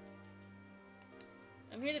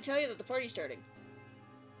 I'm here to tell you that the party's starting.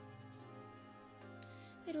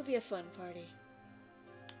 It'll be a fun party.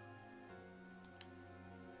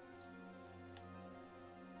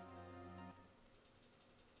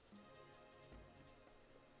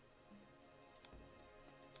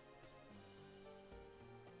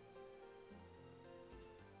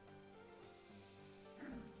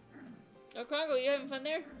 Oh, Congo, you having fun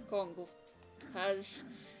there? Congo has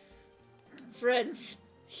friends.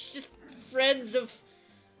 He's just friends of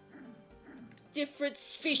different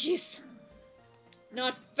species.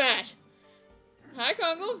 Not fat. Hi,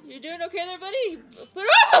 Congo. You doing okay there, buddy? But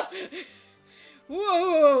oh!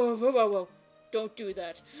 Whoa, whoa, whoa, whoa. Don't do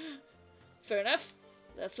that. Fair enough.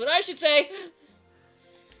 That's what I should say.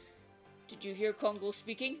 Did you hear Congo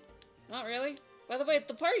speaking? Not really. By the way,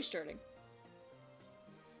 the party's starting.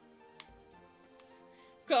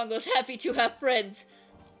 Congo's happy to have friends.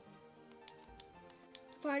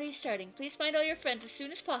 The party's starting. Please find all your friends as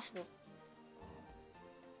soon as possible.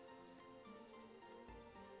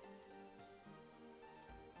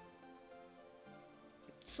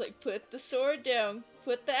 It's like, put the sword down.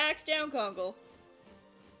 Put the axe down, Congo.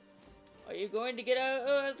 Are you going to get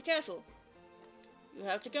out of the castle? You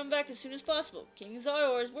have to come back as soon as possible. King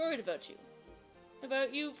Zyor is worried about you.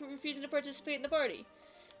 About you for refusing to participate in the party.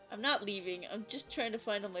 I'm not leaving. I'm just trying to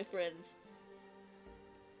find all my friends.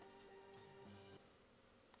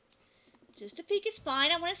 Just a peek is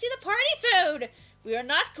fine. I want to see the party food. We are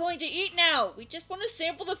not going to eat now. We just want to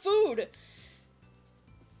sample the food.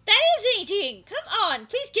 That is eating. Come on.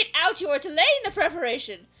 Please get out. You are delaying the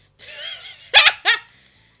preparation.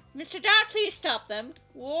 Mr. Dart, please stop them.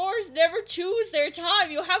 Wars never choose their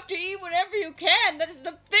time. You have to eat whenever you can. That is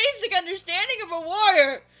the basic understanding of a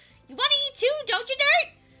warrior. You want to eat too, don't you,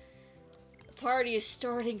 Dart? The party is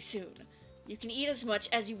starting soon. You can eat as much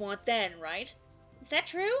as you want then, right? Is that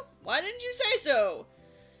true? Why didn't you say so?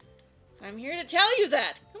 I'm here to tell you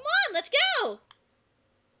that. Come on, let's go.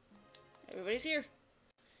 Everybody's here.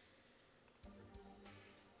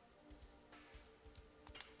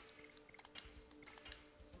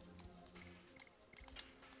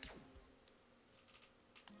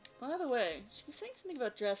 By the way, she was saying something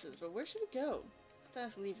about dresses, but where should we go?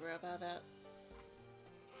 Let's ask Lever about that.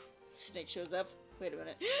 Snake shows up. Wait a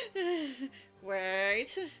minute.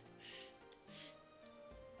 Wait.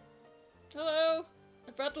 Hello.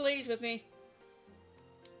 I brought the ladies with me.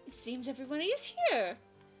 It seems everybody is here.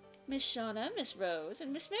 Miss Shauna, Miss Rose,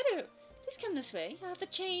 and Miss Meadow. Please come this way. I'll have to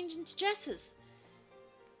change into dresses.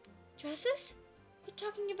 Dresses? You're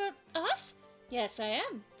talking about us? Yes, I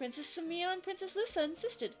am. Princess Samil and Princess Lissa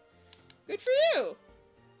insisted. Good for you.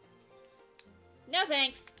 No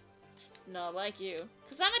thanks. Not like you.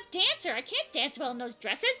 Because I'm a dancer. I can't dance well in those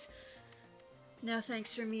dresses. No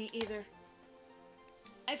thanks for me either.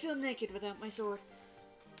 I feel naked without my sword.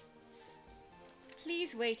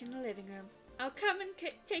 Please wait in the living room. I'll come and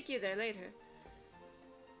take you there later.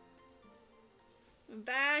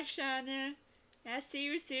 Bye, Shauna. I see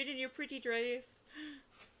you soon in your pretty dress.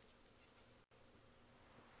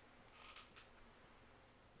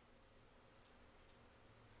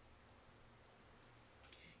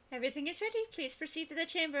 Everything is ready. Please proceed to the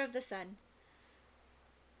Chamber of the Sun.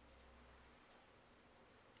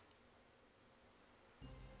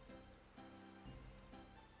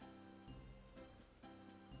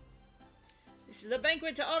 This is a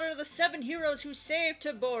banquet to honor the 7 heroes who saved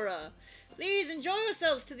Tabora. Please enjoy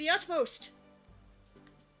yourselves to the utmost.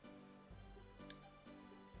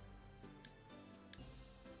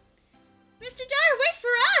 Mr. Dart, wait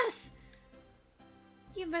for us!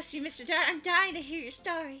 You must be Mr. Dart. I'm dying to hear your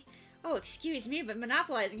story. Oh, excuse me, but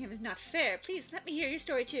monopolizing him is not fair. Please let me hear your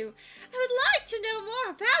story too. I would like to know more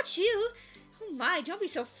about you. Oh my, don't be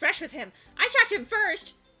so fresh with him. I talked to him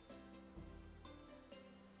first.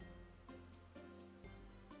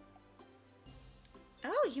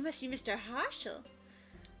 Oh, you must be Mr. Harshal.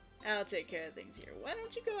 I'll take care of things here. Why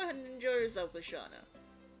don't you go ahead and enjoy yourself with Shauna?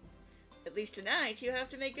 At least tonight, you have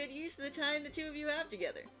to make good use of the time the two of you have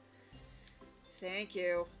together. Thank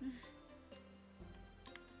you.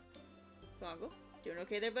 Bongo, doing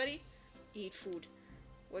okay there, buddy? Eat food.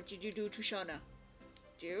 What did you do to Shauna?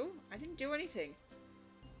 Do? I didn't do anything.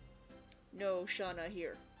 No Shauna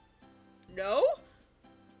here. No?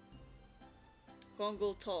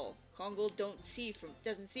 Kongo tall. Kongo doesn't see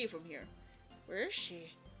from here. Where is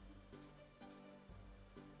she?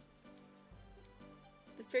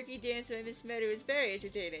 The perky dance by Miss Meadow is very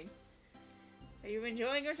entertaining. Are you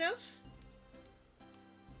enjoying yourself?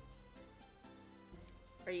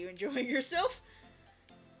 Are you enjoying yourself?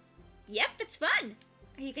 Yep, it's fun.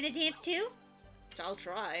 Are you gonna dance too? I'll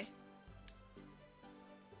try.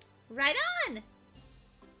 Right on!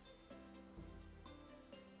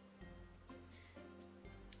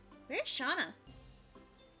 Where's Shauna?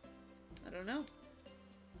 I don't know.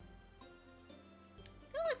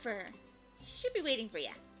 Go look for her. She should be waiting for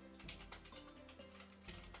you.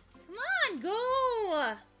 Come on,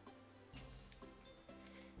 go!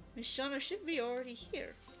 Miss Shauna should be already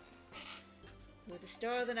here. With the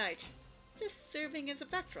star of the night, just serving as a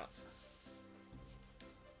backdrop.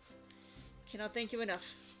 Cannot thank you enough.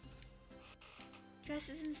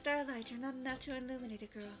 Dresses in starlight are not enough to illuminate a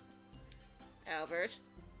girl. Albert,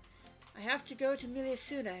 I have to go to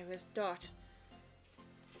Miliasune with Dart.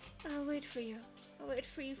 I'll wait for you. I'll wait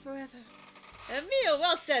for you forever. Emil,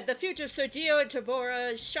 well said. The future of Sergio and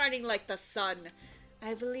Tabora is shining like the sun.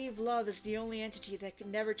 I believe love is the only entity that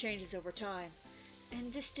never changes over time.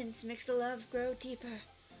 And distance makes the love grow deeper.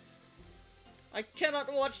 I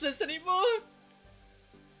cannot watch this anymore!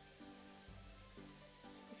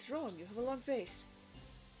 What's wrong? You have a long face.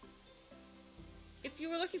 If you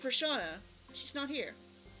were looking for Shauna, she's not here.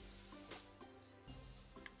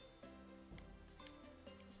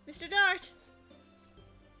 Mr. Dart!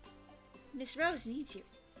 Miss Rose needs you.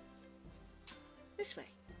 This way.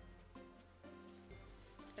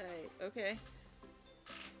 Okay.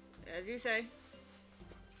 As you say.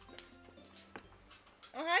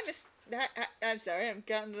 Oh, hi, Miss... I'm sorry, I'm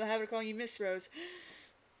gotten to the habit of calling you Miss Rose.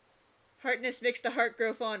 Heartness makes the heart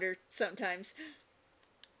grow fonder, sometimes.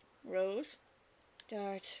 Rose?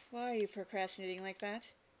 Dart, why are you procrastinating like that?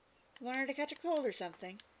 Want her to catch a cold or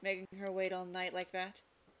something? Making her wait all night like that?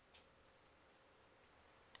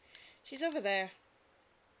 She's over there.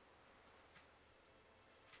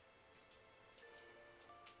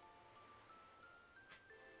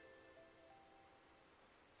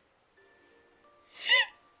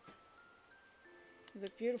 You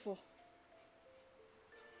look beautiful.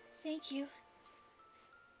 Thank you.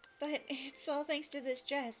 But it's all thanks to this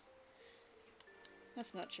dress.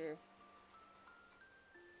 That's not true.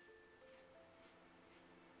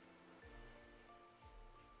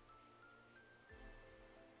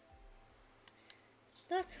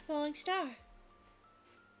 Look, falling star.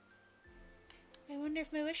 I wonder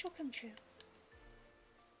if my wish will come true.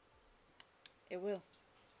 It will.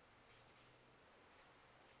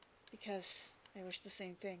 Because I wish the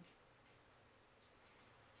same thing.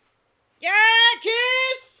 Yeah,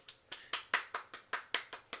 kiss!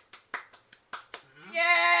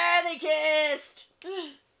 Yeah, they kissed!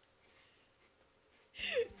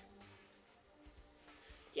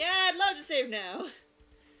 Yeah, I'd love to save now.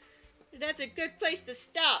 That's a good place to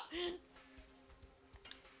stop.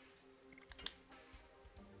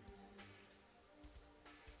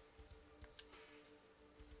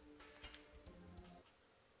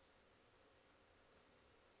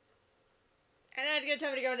 now's a good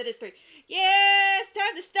time to go into this 3. Yeah, it's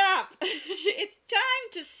time to stop. It's time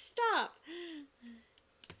to stop.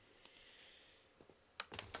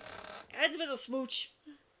 End with a smooch.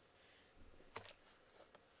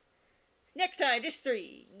 Next time, this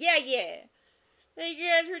 3. Yeah, yeah. Thank you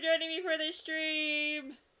guys for joining me for this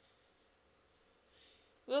stream.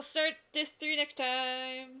 We'll start this 3 next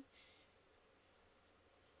time.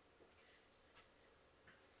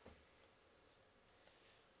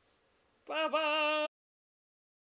 Bye-bye.